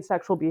in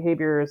sexual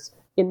behaviors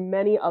in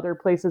many other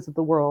places of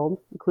the world,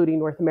 including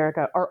North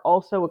America, are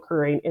also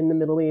occurring in the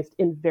Middle East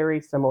in very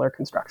similar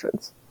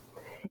constructions.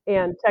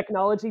 And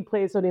technology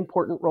plays an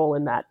important role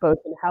in that, both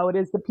in how it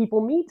is that people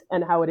meet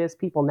and how it is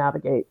people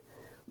navigate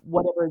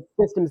whatever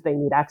systems they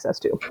need access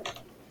to.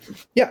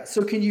 Yeah.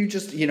 So can you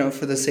just,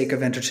 for the sake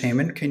of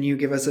entertainment, can you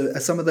give us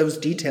some of those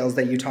details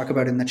that you talk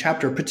about in the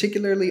chapter,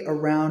 particularly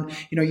around,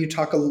 you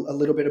talk a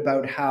little bit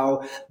about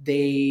how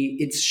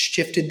it's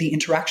shifted the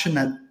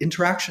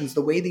interactions,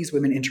 the way these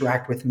women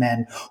interact with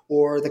men,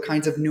 or the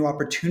kinds of new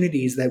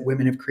opportunities that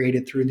women have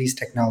created through these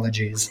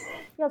technologies?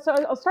 Yeah, so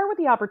I'll start with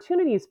the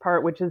opportunities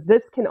part, which is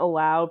this can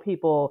allow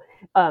people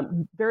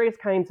various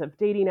kinds of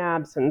dating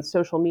apps and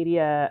social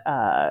media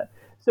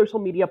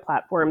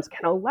platforms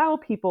can allow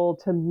people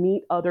to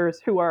meet others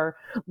who are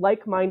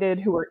like-minded,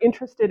 who are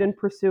interested in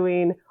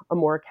pursuing a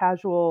more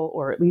casual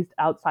or at least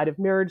outside of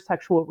marriage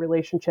sexual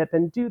relationship,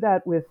 and do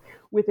that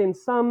within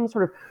some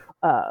sort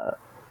of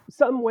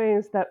some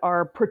ways that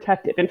are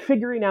protected, and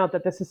figuring out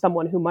that this is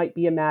someone who might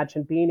be a match,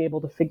 and being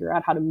able to figure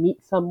out how to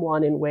meet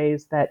someone in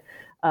ways that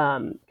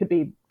could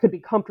be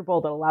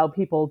comfortable, that allow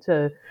people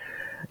to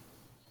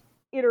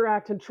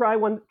interact and try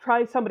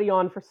somebody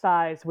on for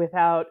size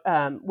without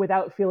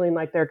feeling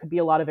like there could be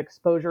a lot of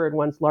exposure in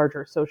one's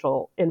larger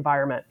social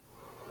environment.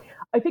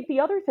 I think the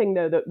other thing,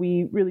 though, that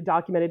we really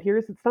documented here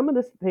is that some of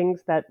the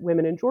things that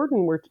women in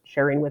Jordan were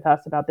sharing with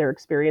us about their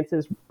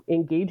experiences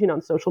engaging on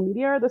social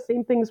media are the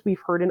same things we've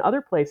heard in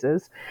other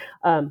places.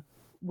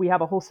 We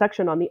have a whole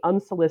section on the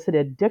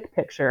unsolicited dick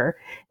picture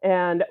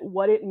and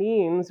what it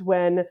means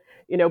when,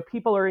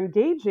 people are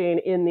engaging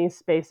in these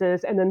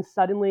spaces and then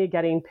suddenly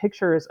getting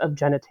pictures of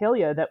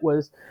genitalia that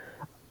was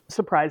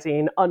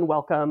surprising,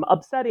 unwelcome,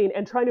 upsetting,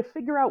 and trying to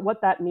figure out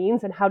what that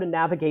means and how to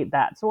navigate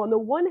that. So on the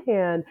one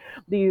hand,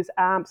 these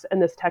apps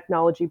and this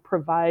technology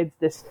provides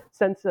this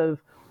sense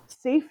of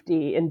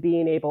safety and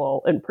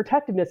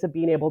protectiveness of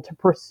being able to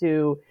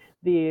pursue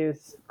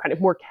these kind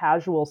of more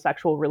casual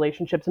sexual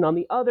relationships. And on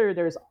the other,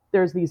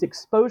 there's these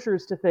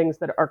exposures to things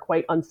that are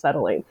quite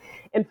unsettling,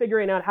 and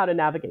figuring out how to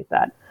navigate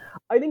that.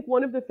 I think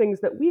one of the things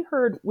that we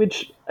heard,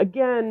 which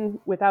again,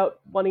 without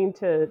wanting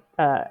to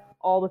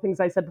all the things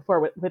I said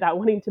before without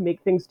wanting to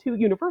make things too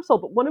universal.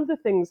 But one of the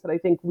things that I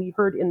think we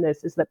heard in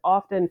this is that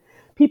often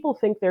people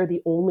think they're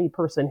the only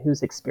person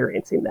who's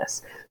experiencing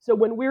this. So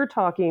when we're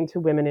talking to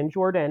women in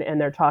Jordan and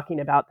they're talking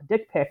about the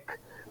dick pic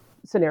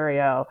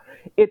scenario,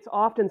 it's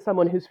often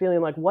someone who's feeling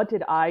like, what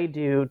did I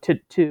do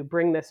to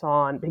bring this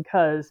on?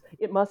 Because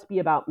it must be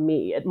about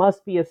me. It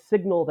must be a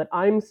signal that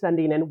I'm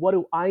sending, and what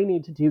do I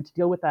need to do to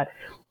deal with that?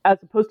 As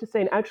opposed to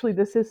saying, actually,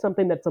 this is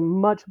something that's a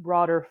much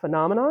broader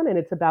phenomenon, and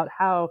it's about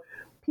how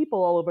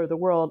people all over the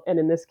world, and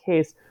in this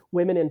case,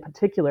 women in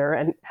particular,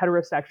 and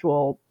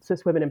heterosexual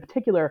cis women in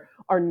particular,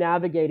 are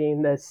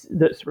navigating this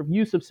sort of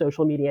use of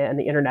social media and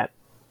the internet.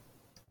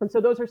 And so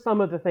those are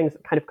some of the things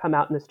that kind of come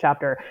out in this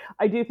chapter.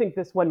 I do think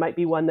this one might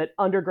be one that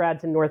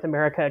undergrads in North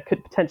America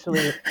could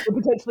potentially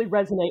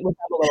resonate with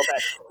them a little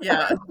bit.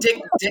 Yeah,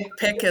 dick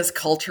pic is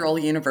cultural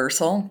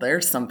universal.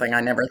 There's something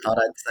I never thought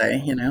I'd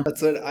say, you know.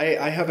 That's what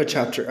I have a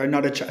chapter, or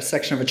not a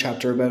section of a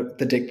chapter about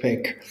the dick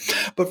pic,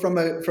 but from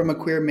a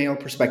queer male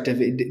perspective,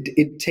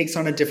 it takes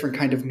on a different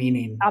kind of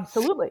meaning.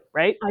 Absolutely,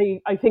 right?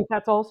 I think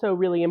that's also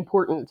really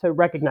important to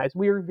recognize.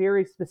 We're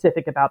very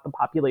specific about the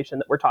population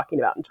that we're talking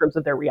about in terms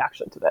of their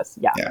reaction to this.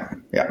 Yeah.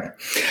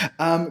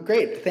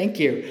 Great, thank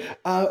you.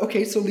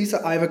 Okay, so Lisa,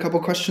 I have a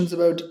couple questions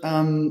about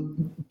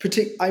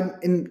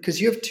because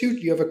you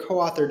have a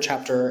co-authored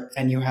chapter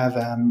and you have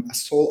a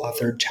sole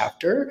authored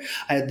chapter.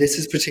 This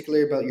is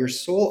particularly about your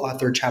sole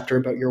authored chapter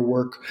about your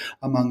work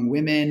among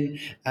women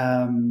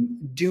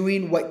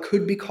doing what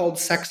could be called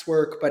sex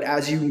work, but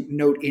as you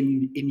note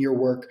in your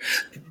work,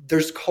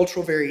 there's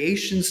cultural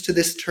variations to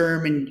this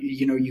term, and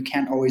it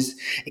can't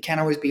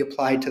always be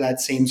applied to that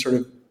same sort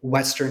of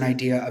Western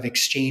idea of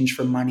exchange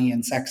for money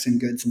and sex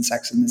and goods and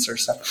sex and this sort of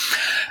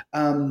stuff.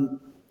 And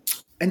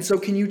so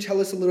can you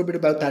tell us a little bit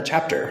about that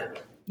chapter?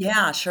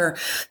 Yeah, sure.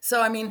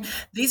 So, I mean,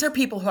 these are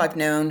people who I've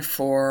known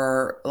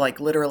for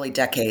like literally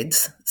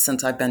decades,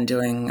 since I've been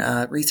doing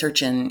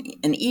research in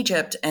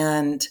Egypt.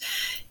 And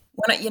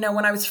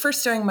when I was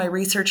first doing my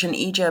research in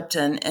Egypt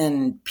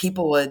and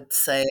people would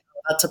say,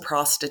 that's a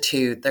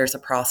prostitute, there's a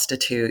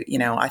prostitute,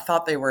 I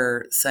thought they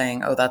were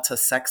saying, oh, that's a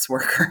sex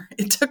worker.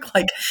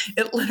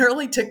 It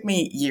literally took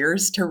me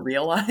years to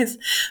realize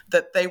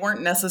that they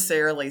weren't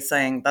necessarily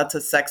saying that's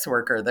a sex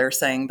worker. They're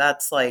saying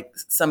that's like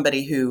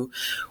somebody who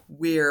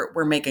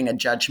we're making a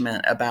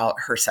judgment about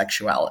her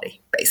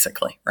sexuality,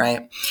 basically,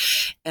 right?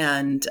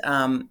 And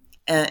then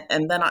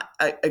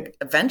I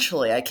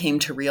eventually I came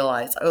to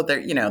realize, oh,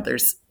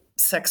 there's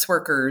sex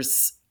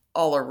workers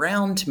all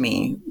around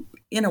me.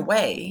 In a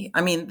way, I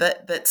mean,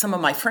 that some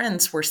of my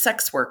friends were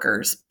sex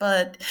workers,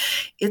 but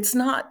it's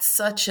not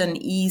such an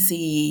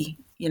easy,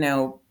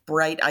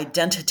 bright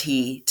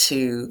identity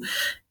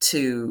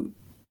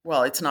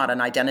well, it's not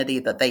an identity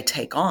that they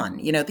take on.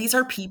 These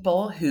are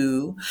people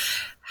who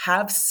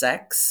have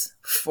sex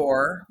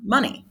for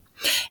money,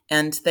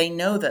 and they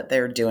know that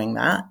they're doing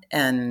that,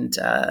 and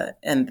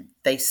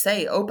they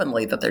say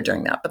openly that they're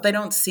doing that, but they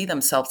don't see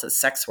themselves as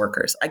sex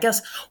workers. I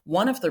guess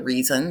one of the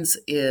reasons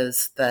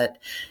is that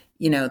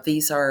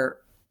these are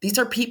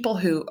people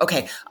who,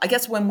 okay, I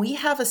guess when we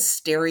have a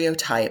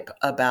stereotype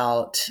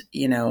about,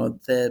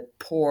 the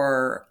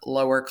poor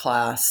lower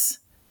class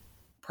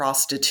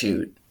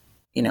prostitute,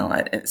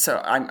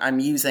 so I'm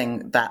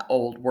using that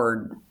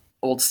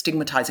old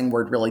stigmatizing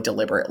word really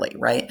deliberately,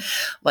 right?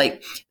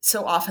 Like,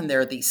 so often there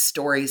are these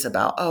stories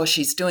about, oh,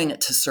 she's doing it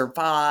to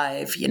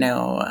survive,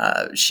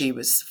 she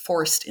was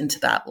forced into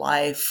that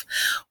life.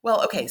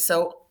 Well, okay,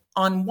 so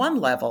on one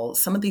level,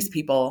 some of these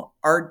people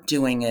are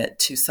doing it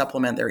to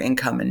supplement their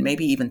income and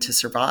maybe even to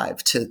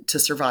survive, to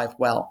survive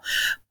well.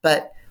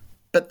 But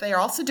they are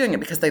also doing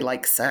it because they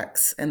like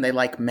sex and they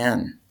like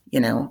men,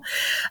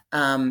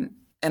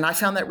 and I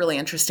found that really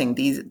interesting.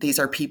 These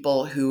are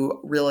people who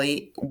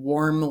really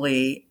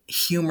warmly,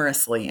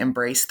 humorously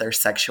embrace their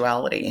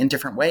sexuality in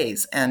different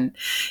ways. And,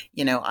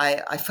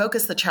 I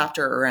focus the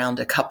chapter around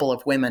a couple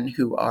of women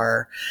who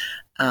are,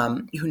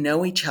 who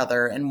know each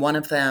other. And one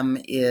of them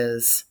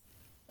is,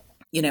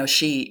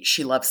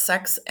 she loves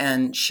sex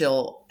and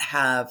she'll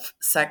have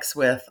sex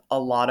with a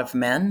lot of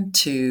men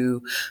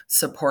to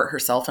support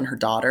herself and her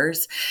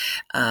daughters.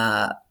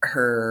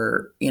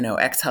 Her,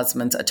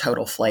 ex-husband's a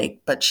total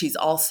flake, but she's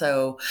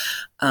also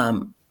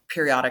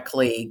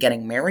periodically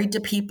getting married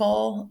to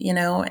people,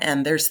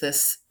 and there's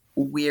this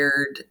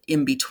weird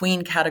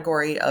in-between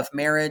category of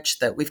marriage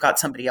that we've got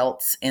somebody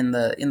else in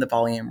the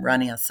volume,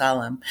 Rania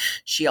Salem.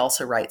 She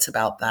also writes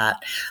about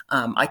that.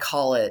 I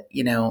call it,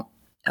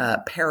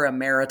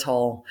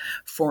 paramarital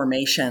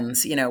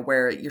formations,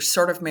 where you're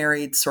sort of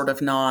married, sort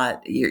of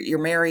not. You're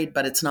married,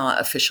 but it's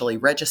not officially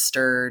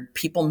registered.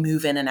 People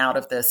move in and out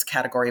of this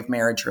category of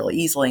marriage really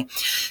easily.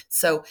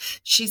 So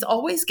she's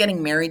always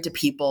getting married to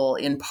people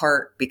in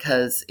part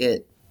because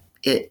it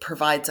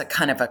provides a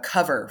kind of a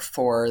cover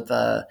for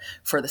the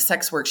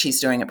sex work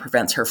she's doing. It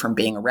prevents her from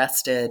being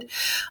arrested.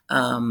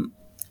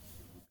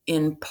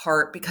 in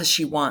part because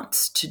she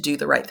wants to do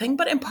the right thing,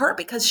 but in part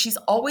because she's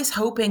always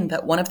hoping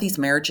that one of these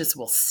marriages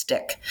will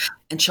stick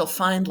and she'll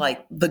find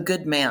like the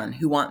good man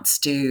who wants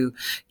to,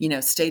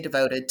 stay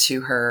devoted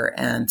to her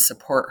and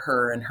support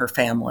her and her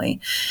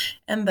family.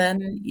 And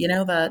then,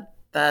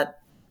 that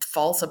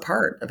falls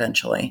apart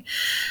eventually.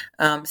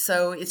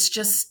 So it's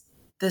just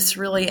this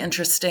really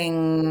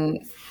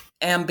interesting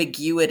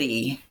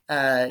ambiguity.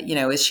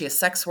 Is she a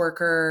sex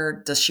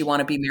worker? Does she want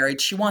to be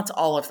married? She wants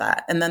all of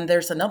that. And then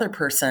there's another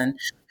person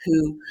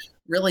who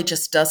really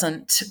just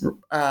doesn't,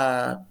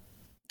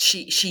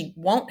 she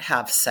won't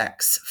have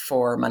sex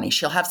for money.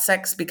 She'll have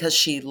sex because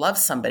she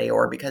loves somebody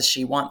or because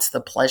she wants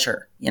the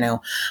pleasure,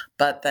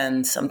 but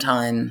then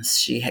sometimes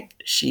she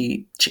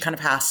kind of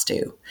has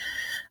to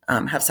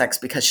have sex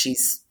because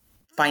she's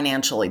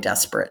financially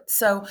desperate.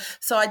 So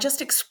I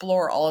just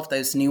explore all of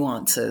those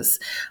nuances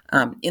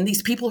in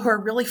these people who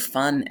are really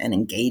fun and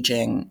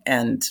engaging.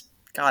 And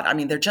God, I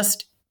mean,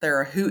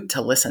 they're a hoot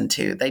to listen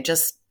to.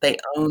 They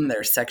own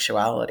their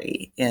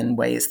sexuality in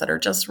ways that are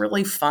just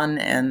really fun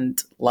and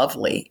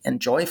lovely and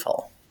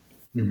joyful.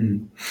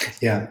 Mm-hmm.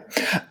 Yeah.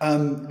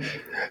 And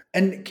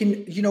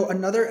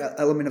another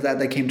element of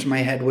that came to my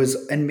head was,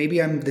 and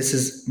maybe this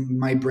is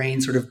my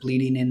brain sort of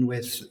bleeding in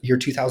with your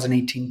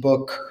 2018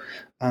 book,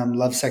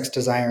 Love, Sex,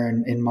 Desire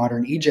in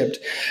Modern Egypt.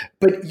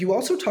 But you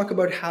also talk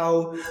about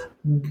how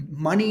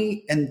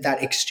money and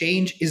that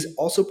exchange is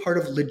also part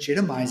of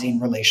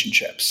legitimizing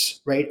relationships,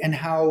 right? And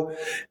how,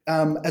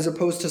 as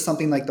opposed to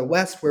something like the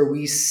West, where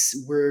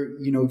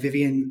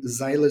Vivian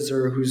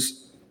Zelizer,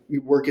 whose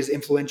work is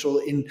influential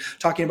in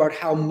talking about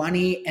how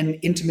money and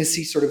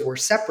intimacy sort of were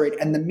separate.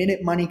 And the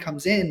minute money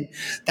comes in,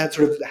 that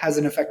sort of has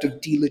an effect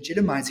of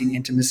delegitimizing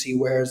intimacy.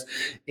 Whereas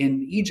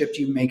in Egypt,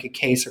 you make a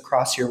case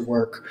across your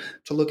work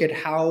to look at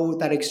how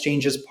that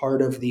exchange is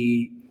part of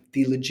the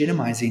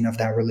legitimizing of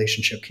that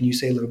relationship. Can you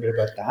say a little bit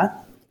about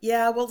that?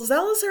 Yeah, well,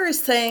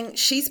 Zelizer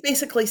she's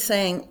basically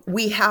saying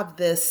we have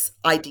this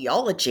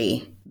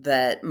ideology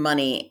that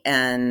money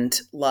and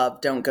love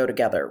don't go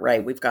together,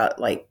 right? We've got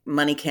like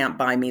money can't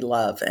buy me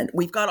love. And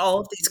we've got all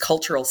of these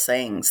cultural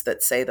sayings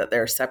that say that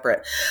they're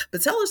separate.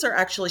 But Zelizer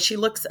actually, she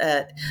looks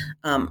at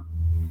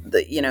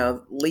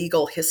the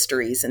legal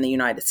histories in the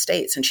United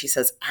States. And she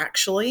says,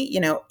 actually,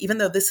 even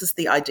though this is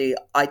the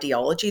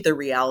ideology, the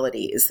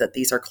reality is that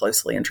these are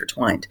closely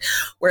intertwined.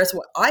 Whereas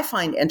what I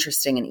find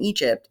interesting in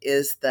Egypt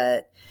is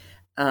that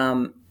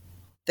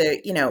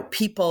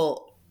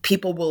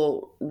people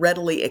will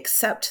readily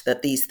accept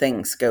that these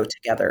things go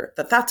together,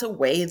 that's a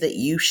way that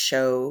you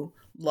show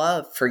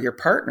love for your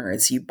partner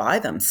is you buy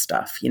them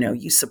stuff,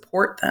 you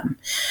support them.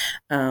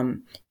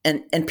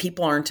 And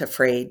people aren't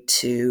afraid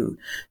to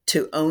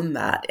own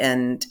that.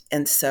 And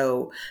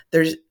so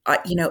there's,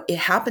 it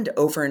happened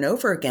over and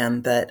over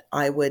again that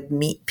I would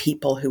meet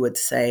people who would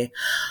say,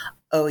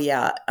 oh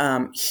yeah,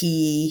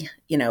 he,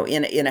 in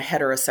a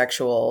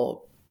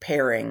heterosexual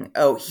pairing,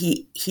 oh,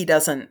 he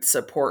doesn't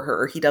support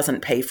her, or he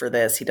doesn't pay for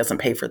this, he doesn't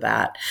pay for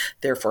that,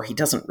 therefore he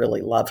doesn't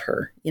really love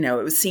her.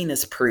 It was seen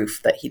as proof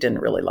that he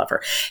didn't really love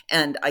her.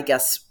 And I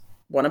guess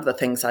one of the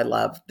things I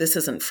love, this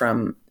isn't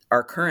from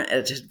our current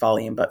edited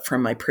volume, but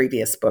from my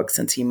previous book,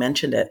 since you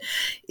mentioned it,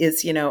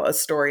 is, a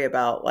story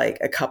about like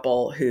a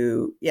couple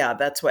who,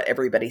 that's what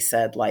everybody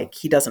said, like,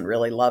 he doesn't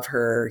really love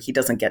her, he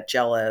doesn't get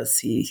jealous,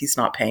 he's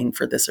not paying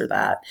for this or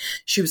that.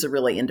 She was a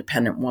really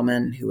independent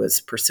woman who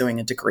was pursuing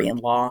a degree in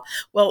law.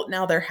 Well,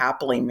 now they're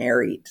happily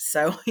married.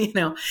 So,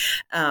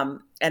 and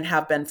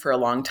have been for a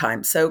long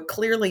time. So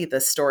clearly the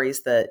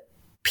stories that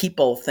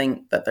people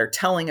think that they're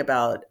telling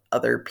about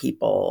other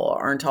people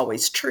aren't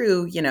always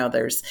true.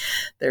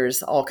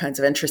 There's all kinds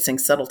of interesting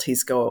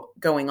subtleties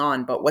going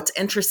on. But what's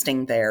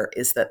interesting there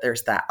is that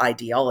there's that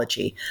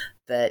ideology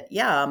that,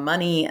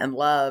 money and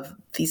love,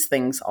 these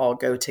things all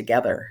go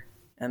together.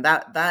 And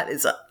that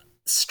is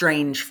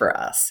strange for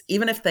us,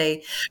 even if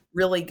they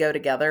really go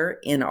together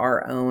in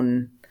our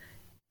own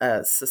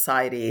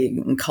society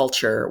and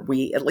culture.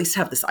 We at least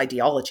have this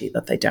ideology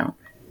that they don't.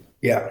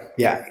 Yeah,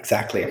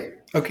 exactly.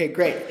 Okay,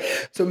 great.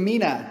 So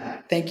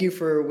Mina, thank you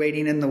for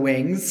waiting in the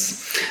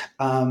wings.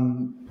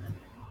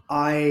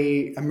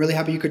 I'm really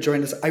happy you could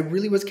join us. I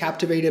really was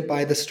captivated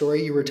by the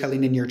story you were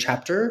telling in your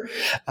chapter.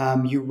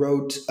 You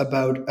wrote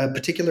about a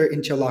particular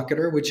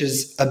interlocutor, which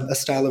is a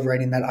style of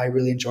writing that I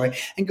really enjoy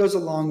and goes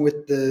along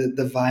with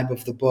the vibe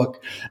of the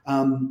book.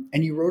 And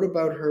you wrote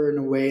about her in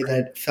a way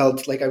that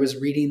felt like I was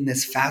reading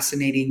this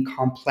fascinating,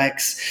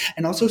 complex,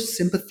 and also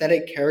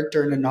sympathetic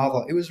character in a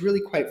novel. It was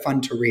really quite fun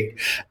to read.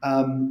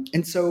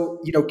 And so,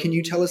 can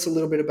you tell us a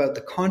little bit about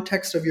the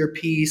context of your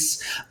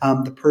piece,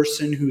 the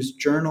person whose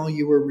journal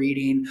you were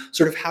reading,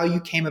 sort of how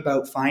you came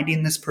about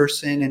finding this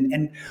person,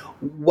 and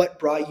what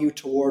brought you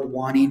toward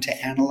wanting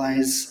to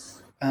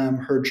analyze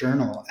her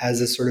journal as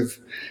a sort of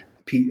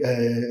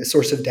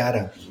source of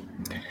data?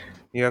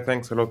 Yeah,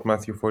 thanks a lot,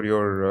 Matthew, for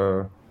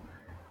your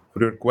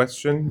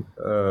question,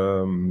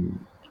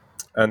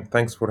 and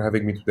thanks for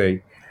having me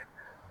today.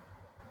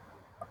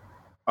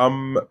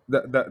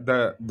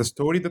 The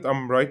story that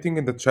I'm writing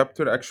in the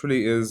chapter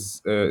actually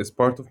is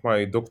part of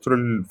my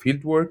doctoral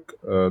field work,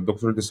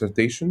 doctoral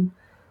dissertation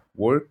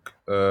work,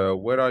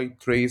 where I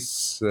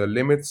trace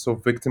limits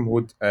of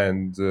victimhood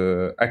and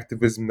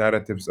activism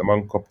narratives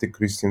among Coptic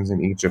Christians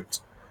in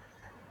Egypt.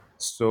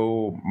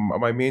 So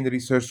my main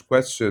research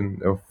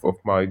question of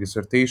my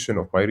dissertation,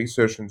 of my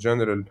research in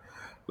general,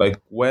 like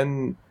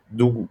when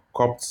do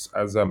Copts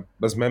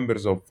as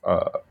members of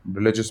a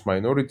religious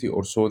minority,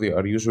 or so they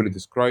are usually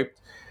described,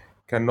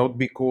 cannot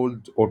be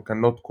called or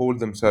cannot call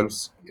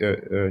themselves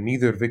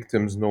neither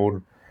victims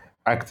nor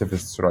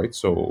activists, right?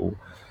 So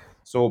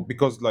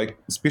because like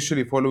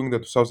especially following the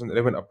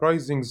 2011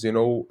 uprisings,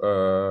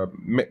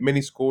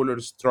 many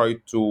scholars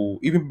tried to,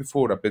 even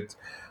before a bit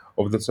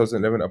of the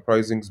 2011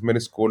 uprisings, many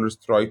scholars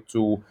tried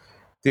to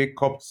take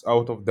Copts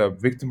out of the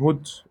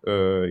victimhood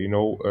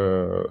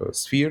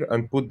sphere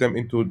and put them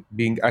into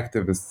being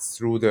activists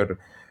through their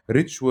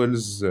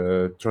rituals,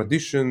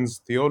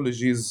 traditions,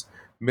 theologies,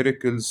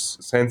 miracles,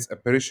 sense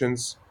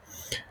apparitions.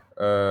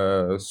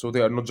 So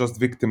they are not just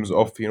victims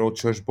of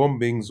church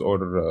bombings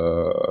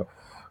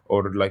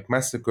or like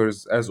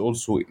massacres, as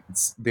also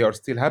they are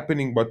still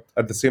happening, but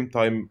at the same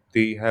time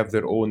they have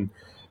their own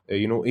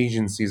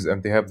agencies,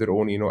 and they have their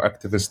own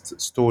activist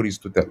stories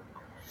to tell.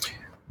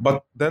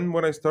 But then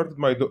when I started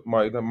my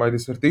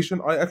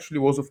dissertation, I actually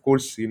was, of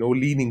course,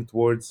 leaning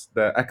towards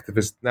the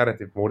activist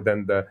narrative more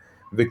than the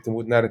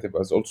victimhood narrative,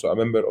 as also a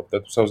member of the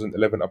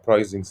 2011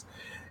 uprisings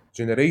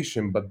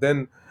generation. But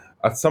then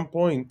at some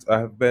point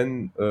I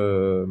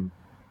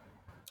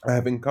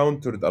have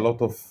encountered a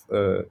lot of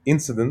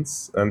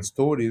incidents and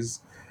stories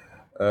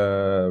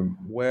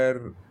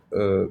where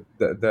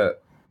the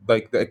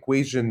like the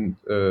equation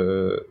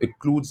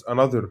includes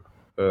another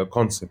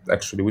concept,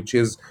 actually, which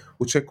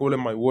I call in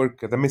my work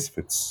the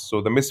misfits.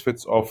 So the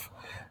misfits of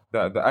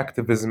the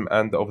activism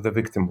and of the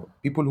victim,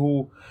 people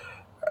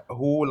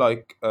who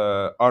like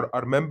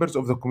are members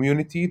of the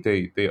community.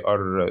 They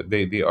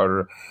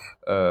are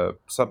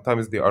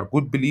sometimes they are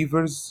good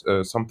believers,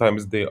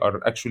 sometimes they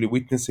are actually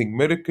witnessing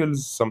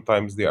miracles,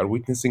 sometimes they are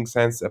witnessing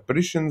sense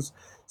apparitions,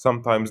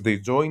 sometimes they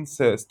join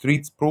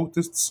streets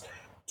protests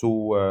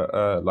to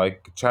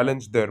like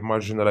challenge their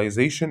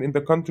marginalization in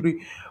the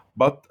country.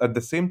 But at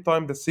the same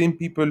time, the same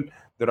people,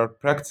 there are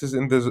practices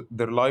in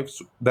their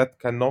lives that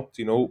cannot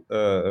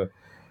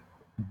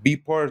be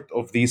part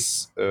of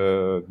these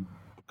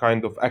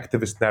kind of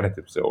activist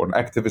narratives or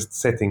activist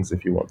settings,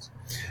 if you want.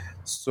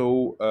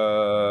 So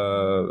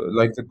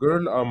like the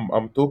girl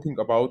I'm talking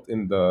about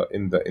in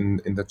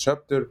the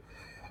chapter,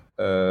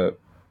 uh,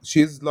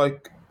 she's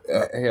like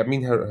I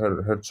mean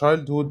her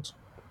childhood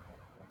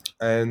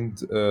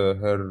and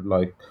her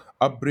like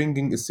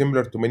upbringing is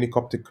similar to many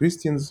Coptic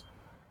Christians,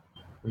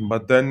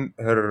 but then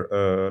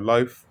her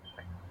life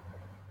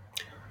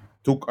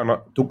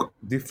took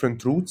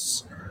different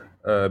routes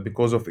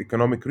because of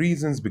economic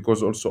reasons,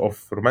 because also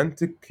of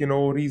romantic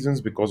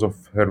reasons, because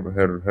of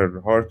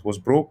her heart was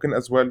broken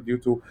as well due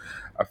to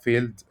a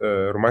failed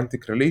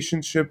romantic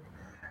relationship.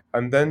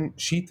 And then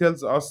she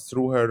tells us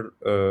through her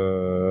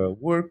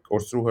work,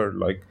 or through her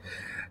like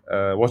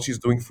what she's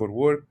doing for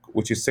work,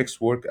 which is sex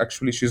work.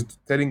 Actually, she's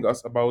telling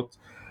us about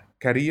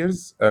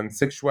careers and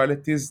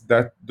sexualities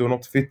that do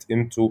not fit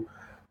into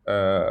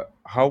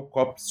how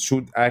cops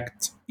should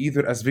act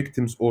either as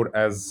victims or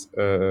as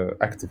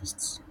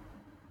activists.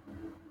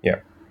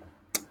 Yeah.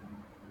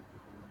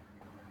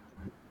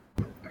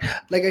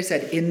 Like I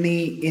said, in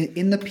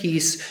the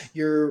piece,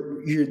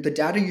 the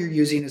data you're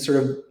using is sort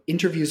of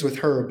interviews with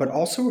her, but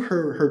also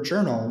her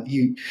journal.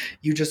 You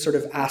just sort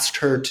of asked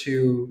her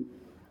to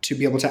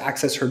be able to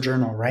access her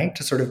journal, right?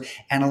 To sort of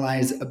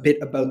analyze a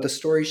bit about the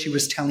story she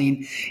was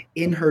telling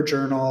in her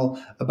journal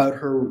about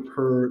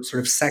her sort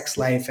of sex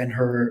life and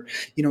her,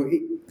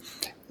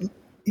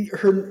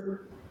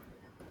 her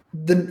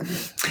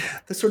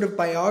the sort of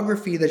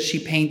biography that she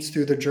paints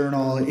through the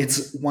journal.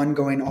 It's one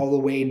going all the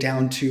way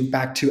down to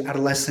back to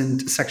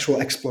adolescent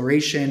sexual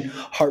exploration,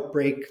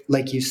 heartbreak,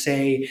 like you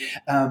say,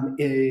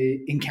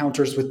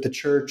 encounters with the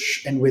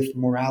church and with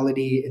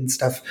morality and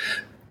stuff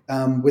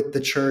with the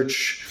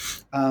church.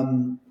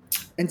 And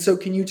so,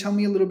 can you tell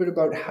me a little bit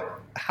about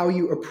how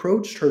you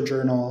approached her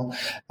journal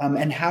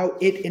and how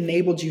it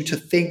enabled you to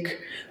think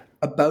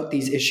about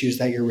these issues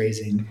that you're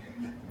raising?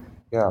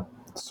 Yeah.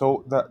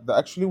 So the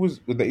actually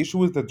was the issue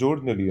with the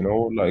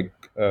journal, like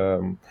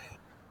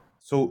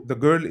so the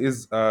girl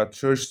is a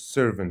church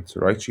servant,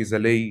 right? She's a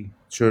lay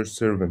church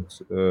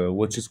servant,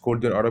 which is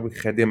called in Arabic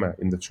khadima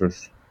in the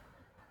church.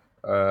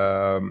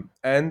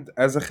 And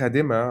as a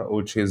khadima,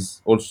 which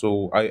is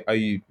also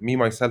me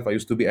myself, I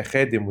used to be a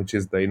khadim, which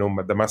is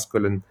the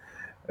masculine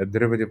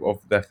derivative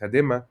of the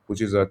khadima,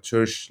 which is a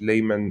church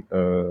layman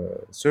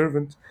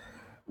servant.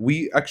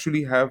 We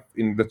actually have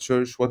in the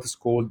church what is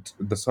called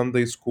the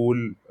Sunday school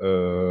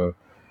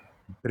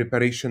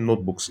preparation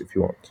notebooks, if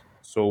you want.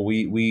 So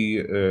we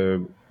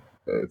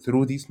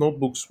through these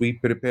notebooks we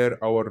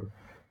prepare our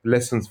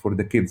lessons for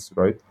the kids,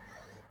 right?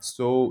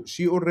 So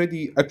she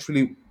already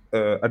actually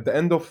at the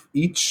end of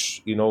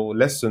each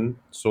lesson.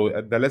 So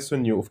at the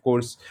lesson, you of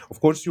course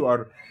you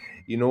are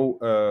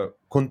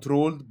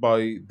controlled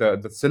by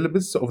the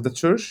syllabus of the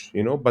church,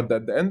 but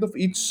at the end of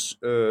each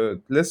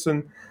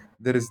lesson,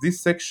 there is this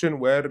section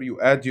where you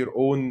add your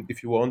own,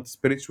 if you want,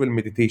 spiritual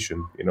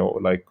meditation,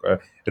 like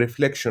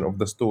reflection of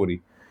the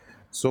story.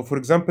 So, for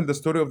example, the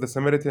story of the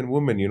Samaritan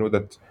woman,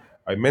 that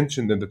I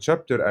mentioned in the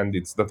chapter, and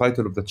it's the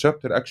title of the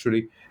chapter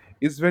actually,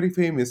 is very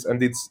famous,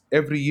 and it's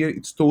every year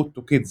it's taught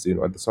to kids,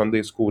 at the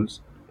Sunday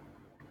schools.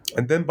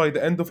 And then by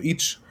the end of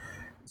each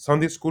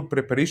Sunday school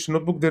preparation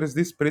notebook, there is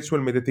this spiritual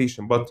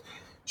meditation. But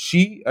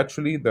she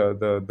actually,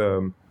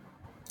 the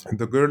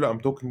girl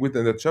I'm talking with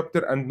in the chapter,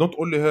 and not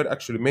only her,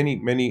 actually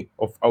many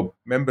of our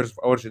members of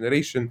our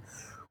generation,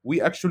 we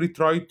actually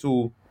try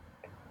to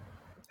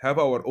have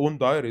our own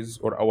diaries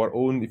or our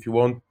own, if you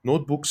want,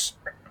 notebooks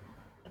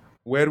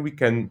where we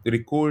can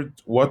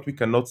record what we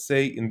cannot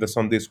say in the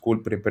Sunday school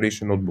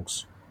preparation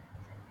notebooks.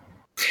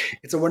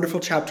 It's a wonderful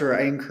chapter.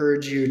 I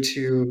encourage you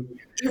to.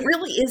 It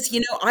really is.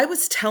 I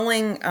was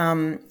telling,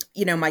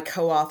 my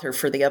co-author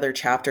for the other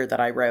chapter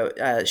that I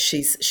wrote,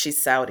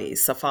 she's Saudi,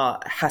 Safa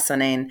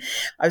Hassanain.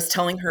 I was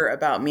telling her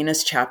about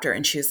Mina's chapter,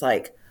 and she's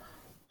like,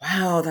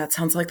 wow, that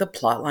sounds like the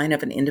plot line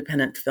of an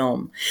independent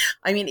film.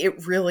 I mean,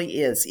 it really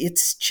is.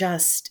 It's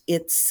just,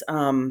 it's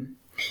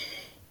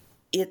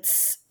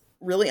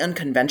really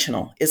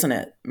unconventional, isn't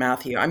it,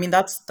 Matthew? I mean,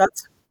 that's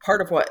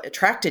part of what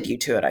attracted you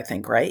to it, I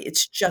think, right?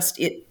 It's just,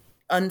 it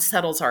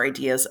unsettles our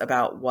ideas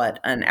about what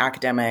an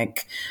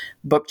academic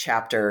book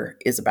chapter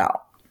is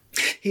about.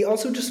 He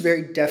also just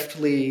very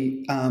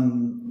deftly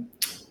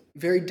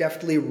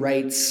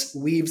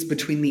weaves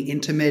between the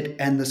intimate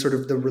and the sort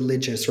of the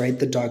religious, right?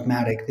 The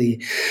dogmatic,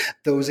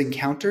 those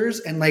encounters.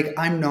 And like,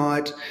 I'm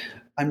not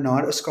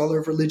a scholar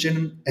of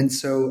religion. And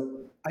so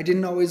I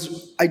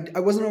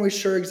wasn't always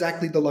sure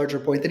exactly the larger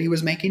point that he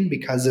was making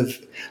because of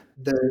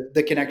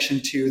the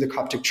connection to the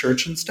Coptic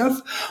church and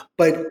stuff.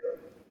 But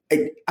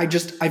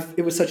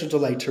it was such a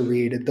delight to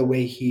read the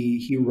way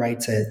he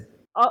writes it.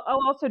 I'll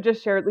also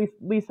just share, at least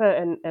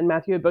Lisa and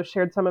Matthew had both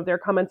shared some of their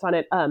comments on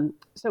it.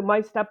 So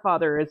my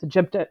stepfather is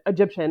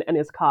Egyptian and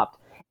is Copt.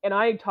 And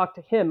I talked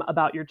to him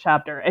about your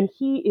chapter, and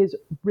he is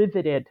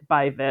riveted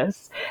by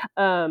this.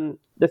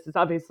 This is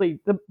obviously,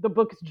 the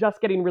book is just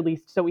getting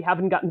released, so we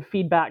haven't gotten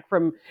feedback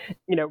from,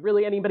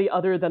 really anybody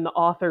other than the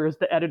authors,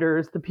 the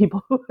editors, the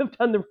people who have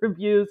done the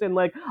reviews, and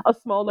like a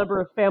small number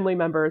of family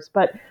members.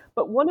 But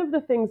one of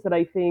the things that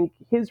I think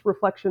his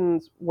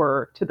reflections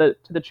were to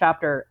the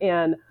chapter,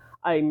 and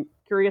I'm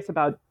curious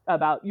about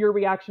your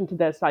reaction to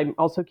this. I'm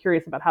also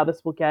curious about how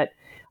this will get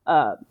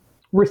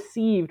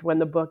received when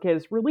the book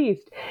is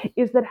released,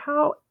 is that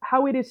how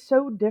it is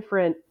so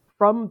different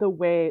from the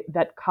way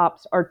that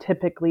Copts are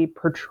typically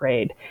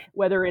portrayed,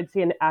 whether it's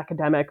in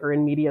academic or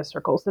in media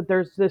circles, that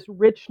there's this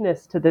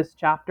richness to this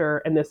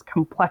chapter and this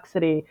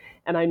complexity.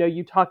 And I know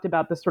you talked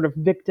about the sort of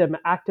victim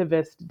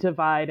activist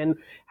divide and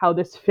how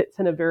this fits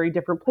in a very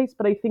different place,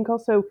 but I think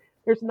also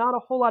there's not a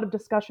whole lot of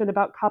discussion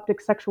about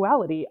Coptic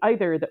sexuality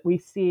either that we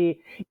see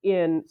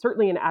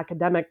certainly in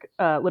academic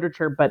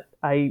literature, but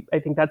I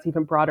think that's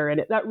even broader.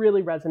 And that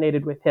really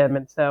resonated with him.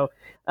 And so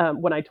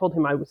when I told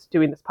him I was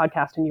doing this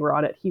podcast and you were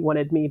on it, he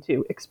wanted me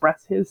to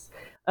express his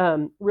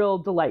real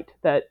delight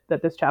that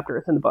this chapter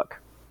is in the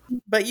book.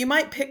 But you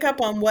might pick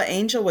up on what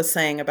Angel was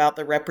saying about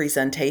the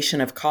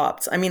representation of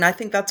Copts. I mean, I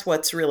think that's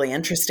what's really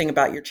interesting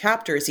about your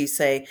chapter is you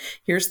say,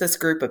 here's this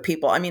group of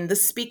people. I mean,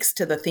 this speaks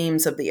to the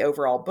themes of the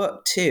overall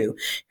book, too.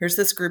 Here's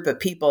this group of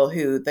people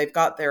who they've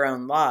got their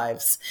own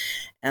lives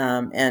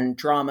and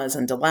dramas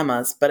and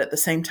dilemmas, but at the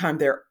same time,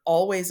 they're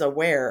always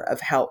aware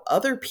of how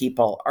other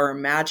people are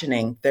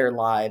imagining their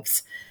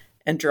lives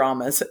and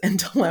dramas and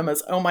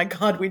dilemmas. Oh my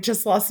God, we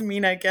just lost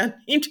Mina again.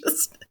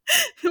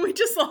 We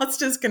just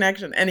lost his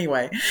connection.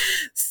 Anyway,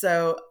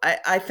 so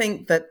I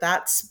think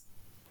that's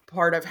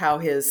part of how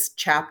his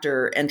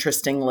chapter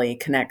interestingly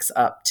connects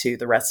up to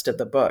the rest of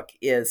the book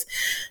is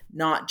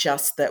not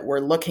just that we're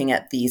looking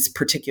at these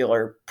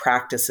particular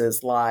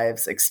practices,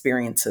 lives,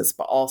 experiences,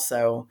 but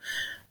also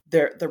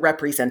the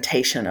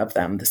representation of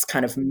them, this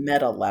kind of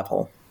meta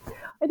level.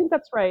 I think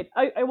that's right.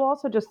 I will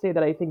also just say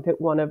that I think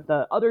that one of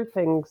the other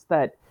things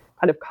that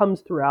kind of comes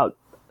throughout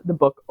the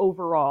book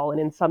overall, and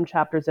in some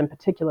chapters in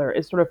particular,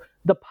 is sort of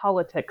the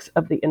politics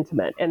of the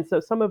intimate. And so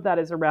some of that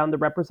is around the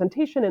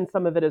representation, and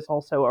some of it is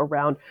also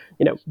around,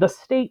 the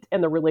state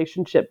and the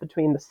relationship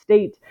between the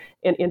state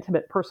and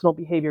intimate personal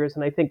behaviors.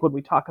 And I think when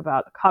we talk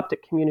about the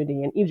Coptic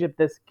community in Egypt,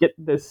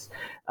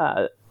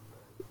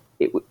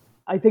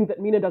 I think that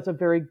Mina does a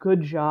very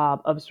good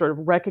job of sort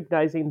of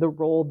recognizing the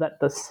role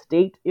that the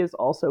state is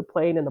also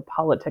playing and the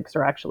politics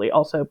are actually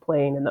also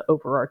playing in the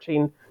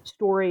overarching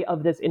story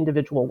of this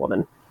individual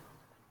woman.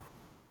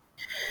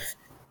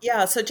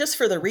 Yeah, so just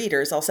for the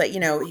readers, I'll say,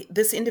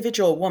 this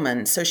individual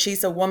woman, so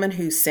she's a woman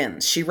who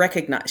sins.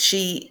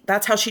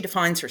 That's how she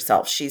defines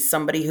herself. She's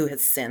somebody who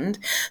has sinned.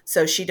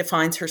 So she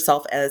defines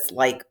herself as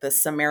like the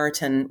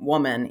Samaritan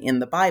woman in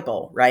the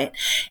Bible, right?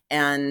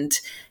 And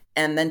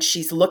And then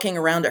she's looking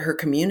around at her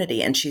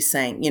community and she's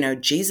saying,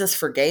 Jesus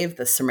forgave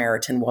the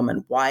Samaritan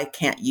woman. Why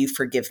can't you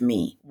forgive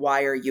me?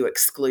 Why are you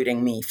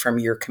excluding me from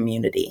your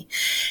community?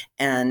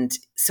 And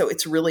so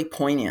it's really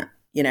poignant.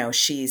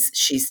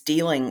 She's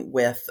dealing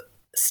with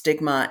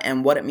stigma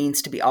and what it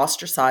means to be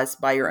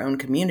ostracized by your own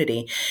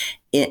community,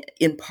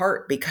 in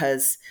part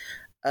because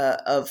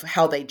of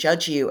how they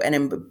judge you, and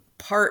in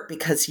part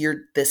because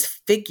you're this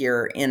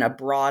figure in a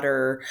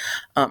broader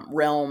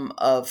realm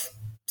of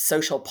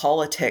social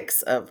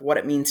politics of what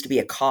it means to be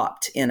a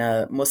Copt in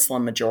a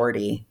Muslim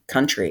majority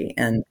country.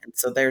 And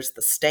so there's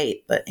the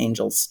state that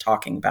Angel's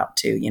talking about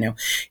too.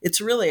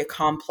 It's really a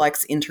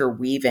complex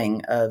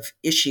interweaving of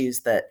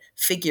issues that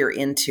figure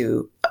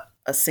into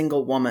a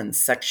single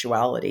woman's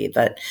sexuality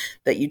that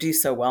you do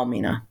so well,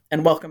 Mina.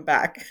 And welcome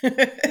back.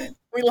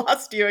 We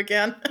lost you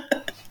again.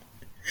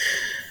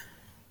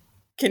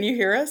 Can you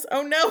hear us?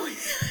 Oh no,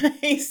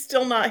 he's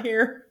still not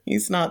here.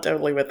 He's not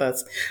totally with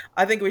us.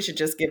 I think we should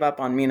just give up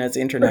on Mina's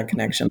internet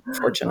connection,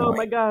 unfortunately. Oh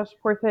my gosh,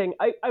 poor thing.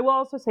 I will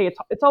also say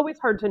it's always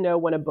hard to know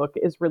when a book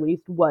is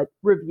released what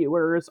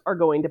reviewers are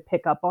going to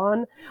pick up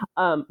on.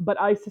 But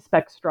I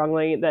suspect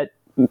strongly that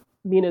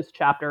Mina's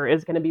chapter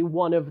is going to be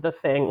one of the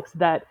things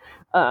that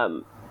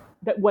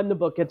that when the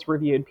book gets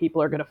reviewed,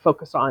 people are going to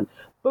focus on,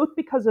 both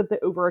because of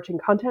the overarching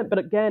content, but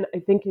again, I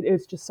think it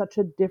is just such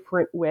a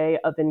different way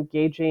of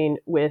engaging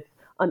with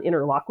an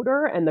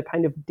interlocutor, and the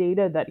kind of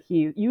data that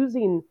he's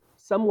using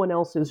someone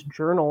else's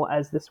journal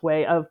as this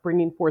way of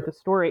bringing forth a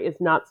story is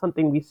not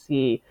something we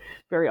see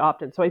very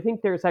often. So I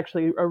think there's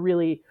actually a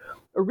really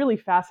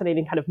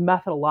fascinating kind of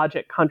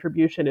methodologic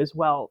contribution as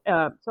well.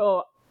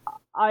 So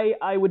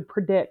I would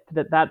predict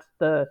that that's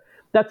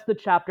the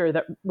chapter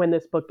that when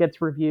this book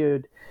gets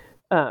reviewed,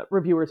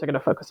 reviewers are going to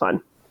focus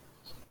on.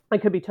 I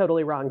could be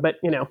totally wrong, but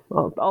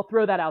I'll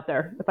throw that out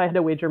there if I had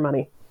to wager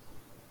money.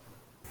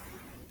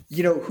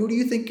 Who do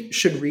you think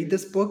should read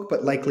this book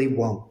but likely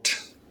won't?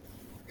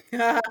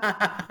 Oh,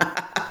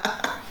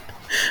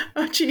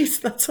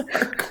 geez, that's a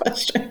hard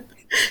question.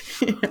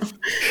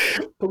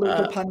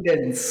 Political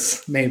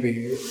pundits,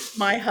 maybe.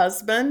 My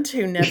husband,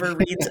 who never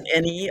reads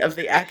any of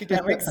the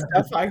academic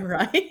stuff I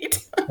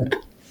write.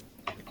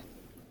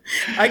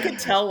 I could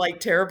tell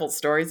terrible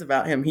stories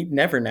about him. He'd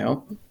never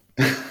know.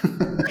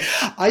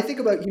 I think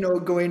about,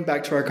 going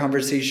back to our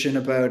conversation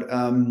about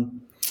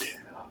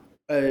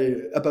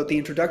the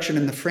introduction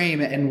and the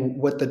frame and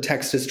what the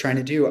text is trying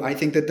to do. I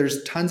think that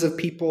there's tons of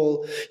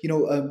people,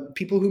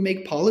 people who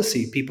make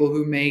policy, people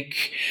who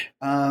make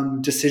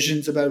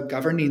decisions about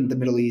governing the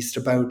Middle East,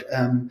 about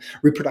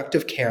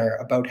reproductive care,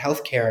 about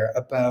healthcare,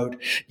 about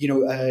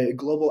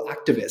global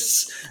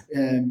activists.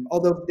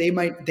 Although they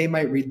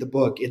might read the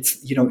book,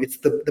 it's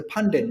the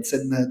pundits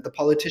and the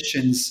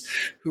politicians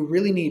who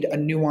really need a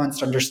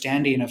nuanced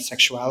understanding of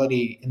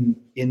sexuality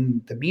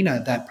in the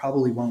Mina that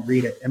probably won't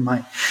read it.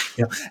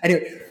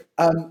 Anyway.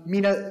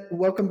 Mina,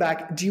 welcome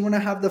back. Do you want to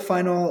have the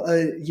final,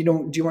 do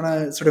you want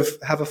to sort of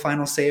have a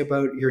final say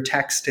about your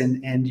text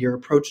and your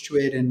approach to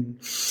it and,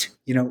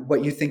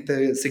 what you think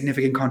the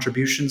significant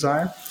contributions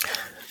are?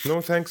 No,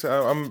 thanks.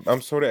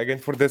 I'm sorry again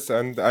for this,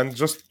 and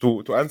just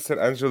to answer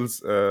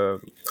Angel's, I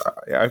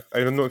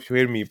don't know if you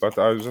hear me, but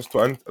just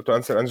to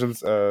answer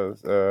Angel's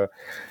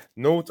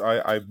note,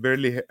 I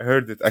barely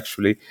heard it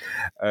actually.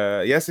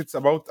 Yes, it's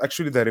about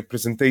actually the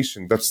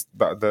representation. That's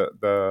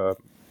the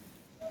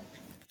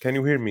Can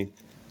you hear me?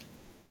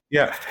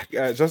 Yeah,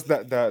 just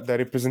the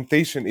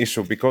representation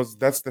issue, because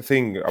that's the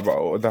thing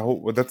about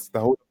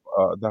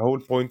the whole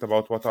point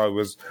about what I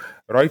was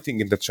writing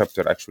in the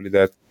chapter. Actually,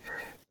 that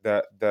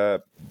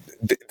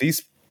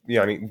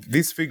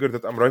this figure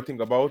that I'm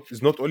writing about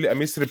is not only a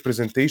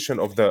misrepresentation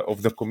of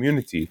the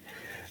community.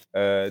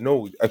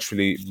 No,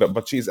 actually,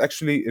 but she is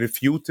actually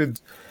refuted.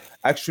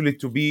 Actually,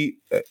 to be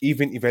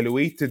even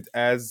evaluated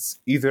as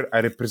either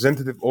a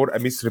representative or a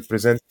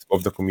misrepresentative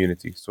of the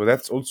community. So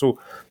that's also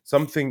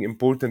something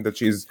important, that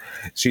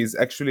she is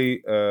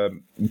actually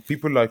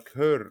people like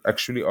her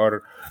actually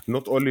are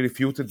not only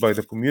refuted by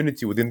the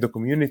community within the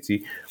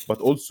community, but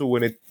also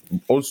when it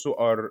also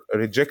are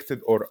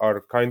rejected or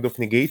are kind of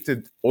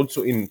negated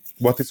also in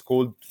what is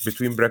called,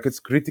 between brackets,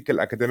 critical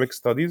academic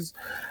studies,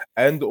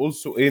 and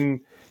also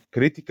in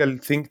critical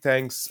think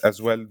tanks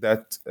as well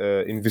that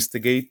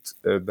investigate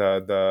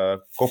the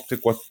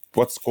Coptic,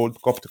 what's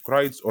called Coptic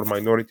rights or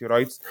minority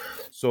rights.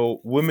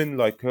 So women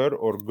like her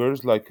or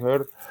girls like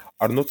her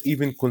are not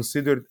even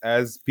considered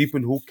as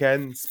people who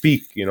can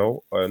speak,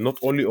 not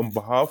only on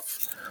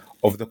behalf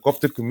of the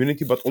Coptic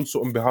community, but also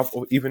on behalf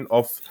of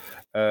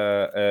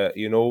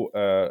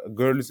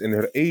girls in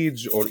her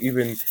age, or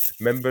even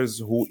members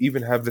who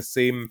even have the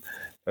same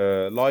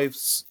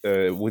lives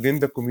within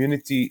the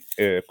community,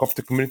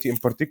 Coptic community in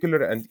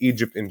particular, and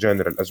Egypt in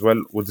general as well,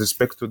 with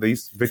respect to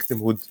these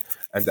victimhood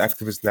and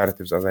activist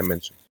narratives, as I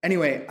mentioned.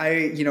 Anyway,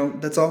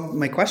 that's all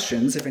my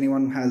questions. If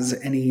anyone has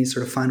any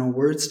sort of final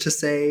words to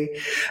say,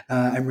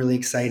 I'm really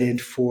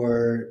excited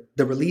for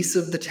the release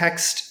of the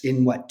text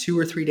in 2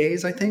 or 3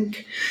 days, I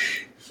think.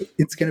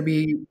 It's going to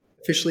be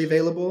officially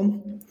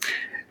available.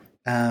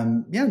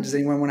 Does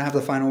anyone want to have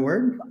the final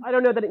word? I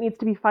don't know that it needs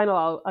to be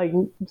final.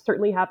 I'm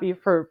certainly happy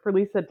for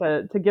Lisa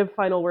to give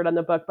final word on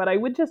the book, but I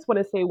would just want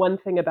to say one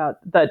thing about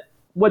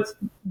what's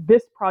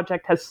this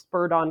project has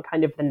spurred on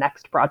kind of the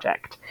next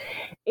project.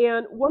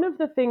 And one of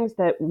the things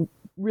that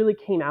really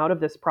came out of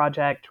this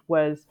project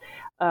was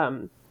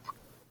a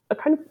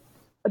kind of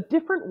a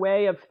different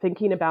way of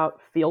thinking about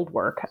field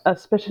work,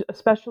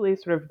 especially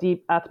sort of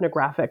deep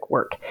ethnographic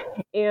work.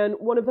 And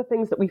one of the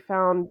things that we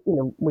found,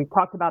 we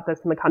talked about this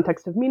in the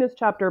context of Mina's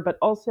chapter, but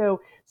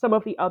also some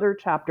of the other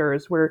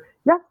chapters where,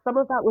 yes, some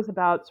of that was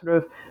about sort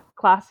of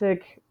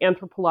classic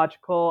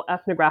anthropological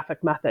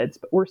ethnographic methods,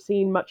 but we're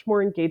seeing much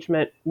more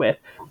engagement with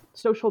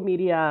social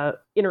media,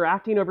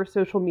 interacting over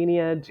social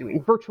media,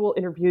 doing virtual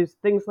interviews,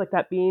 things like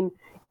that, being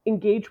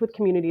engaged with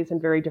communities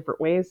in very different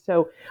ways.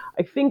 So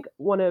I think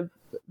the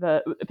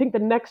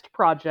next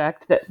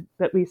project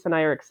that Lisa and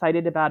I are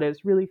excited about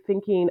is really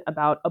thinking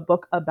about a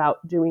book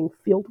about doing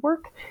field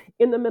work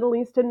in the Middle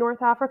East and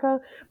North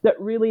Africa that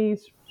really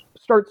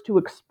starts to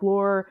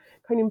explore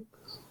kind of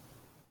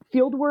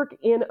field work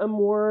in a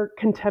more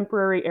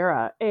contemporary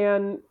era.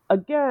 And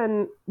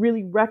again,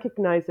 really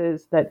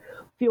recognizes that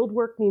field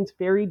work means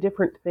very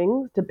different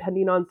things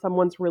depending on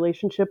someone's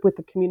relationship with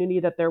the community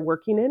that they're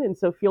working in. And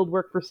so field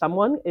work for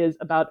someone is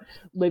about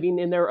living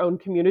in their own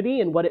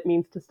community and what it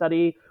means to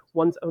study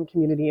one's own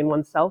community and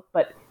oneself.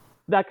 But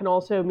that can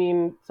also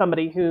mean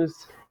somebody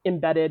who's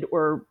embedded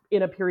or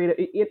in a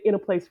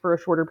place for a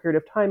shorter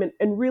period of time,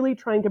 and really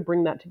trying to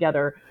bring that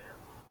together.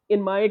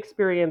 In my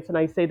experience, and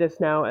I say this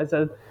now as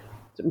a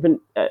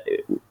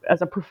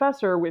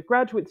professor with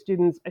graduate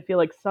students, I feel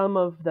like some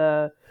of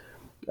the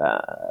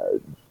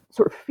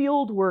sort of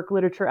field work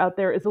literature out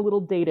there is a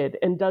little dated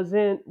and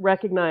doesn't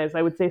recognize,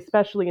 I would say,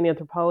 especially in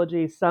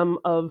anthropology, some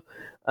of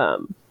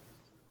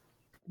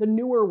the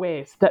newer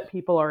ways that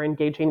people are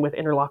engaging with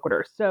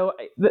interlocutors. So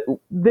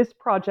this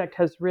project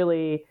has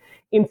really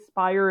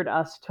inspired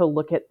us to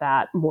look at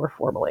that more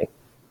formally.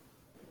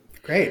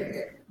 Great.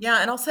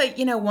 Yeah, and I'll say,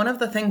 one of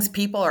the things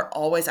people are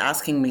always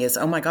asking me is,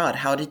 oh my God,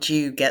 how did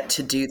you get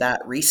to do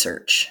that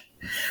research?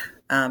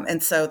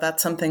 And so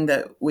that's something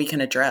that we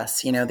can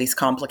address, these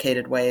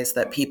complicated ways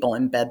that people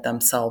embed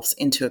themselves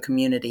into a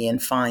community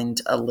and find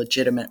a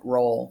legitimate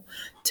role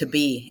to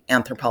be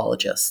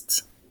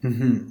anthropologists.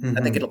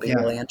 I think it'll be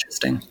really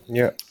interesting.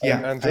 Yeah,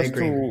 and just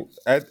to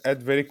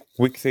add very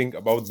quick thing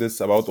about this,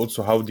 about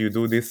also how do you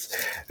do this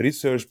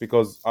research,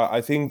 because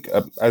I think,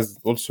 as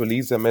also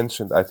Lisa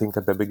mentioned, I think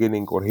at the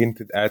beginning or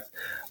hinted at,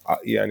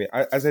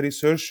 as a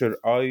researcher,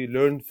 I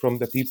learned from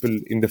the people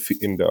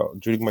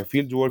during my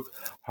field work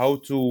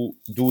how to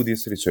do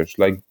this research,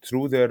 like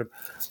through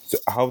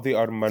how they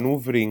are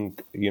maneuvering,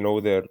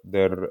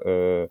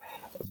 their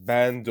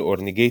banned or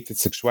negated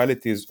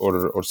sexualities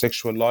or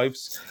sexual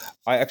lives.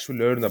 I actually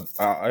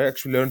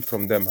learned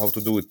from them how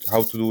to do it,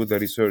 how to do the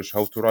research,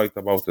 how to write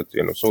about it.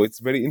 So it's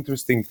very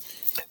interesting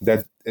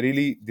that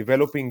really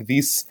developing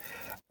these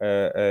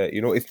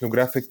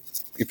ethnographic,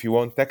 if you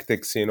want,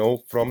 tactics,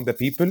 from the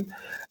people,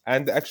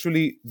 and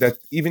actually that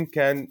even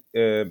can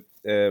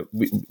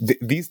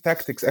these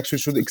tactics actually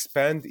should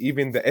expand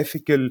even the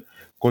ethical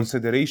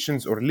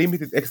considerations or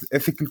limited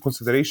ethical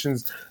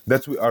considerations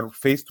that we are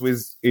faced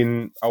with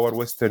in our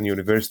Western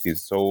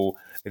universities. So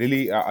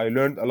really, I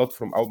learned a lot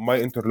from my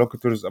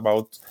interlocutors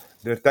about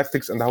their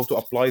tactics and how to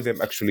apply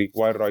them actually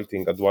while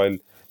writing and while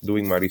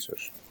doing my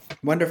research.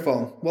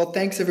 Wonderful. Well,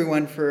 thanks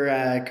everyone for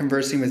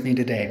conversing with me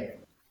today.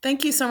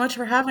 Thank you so much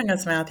for having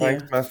us, Matthew.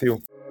 Thanks, Matthew.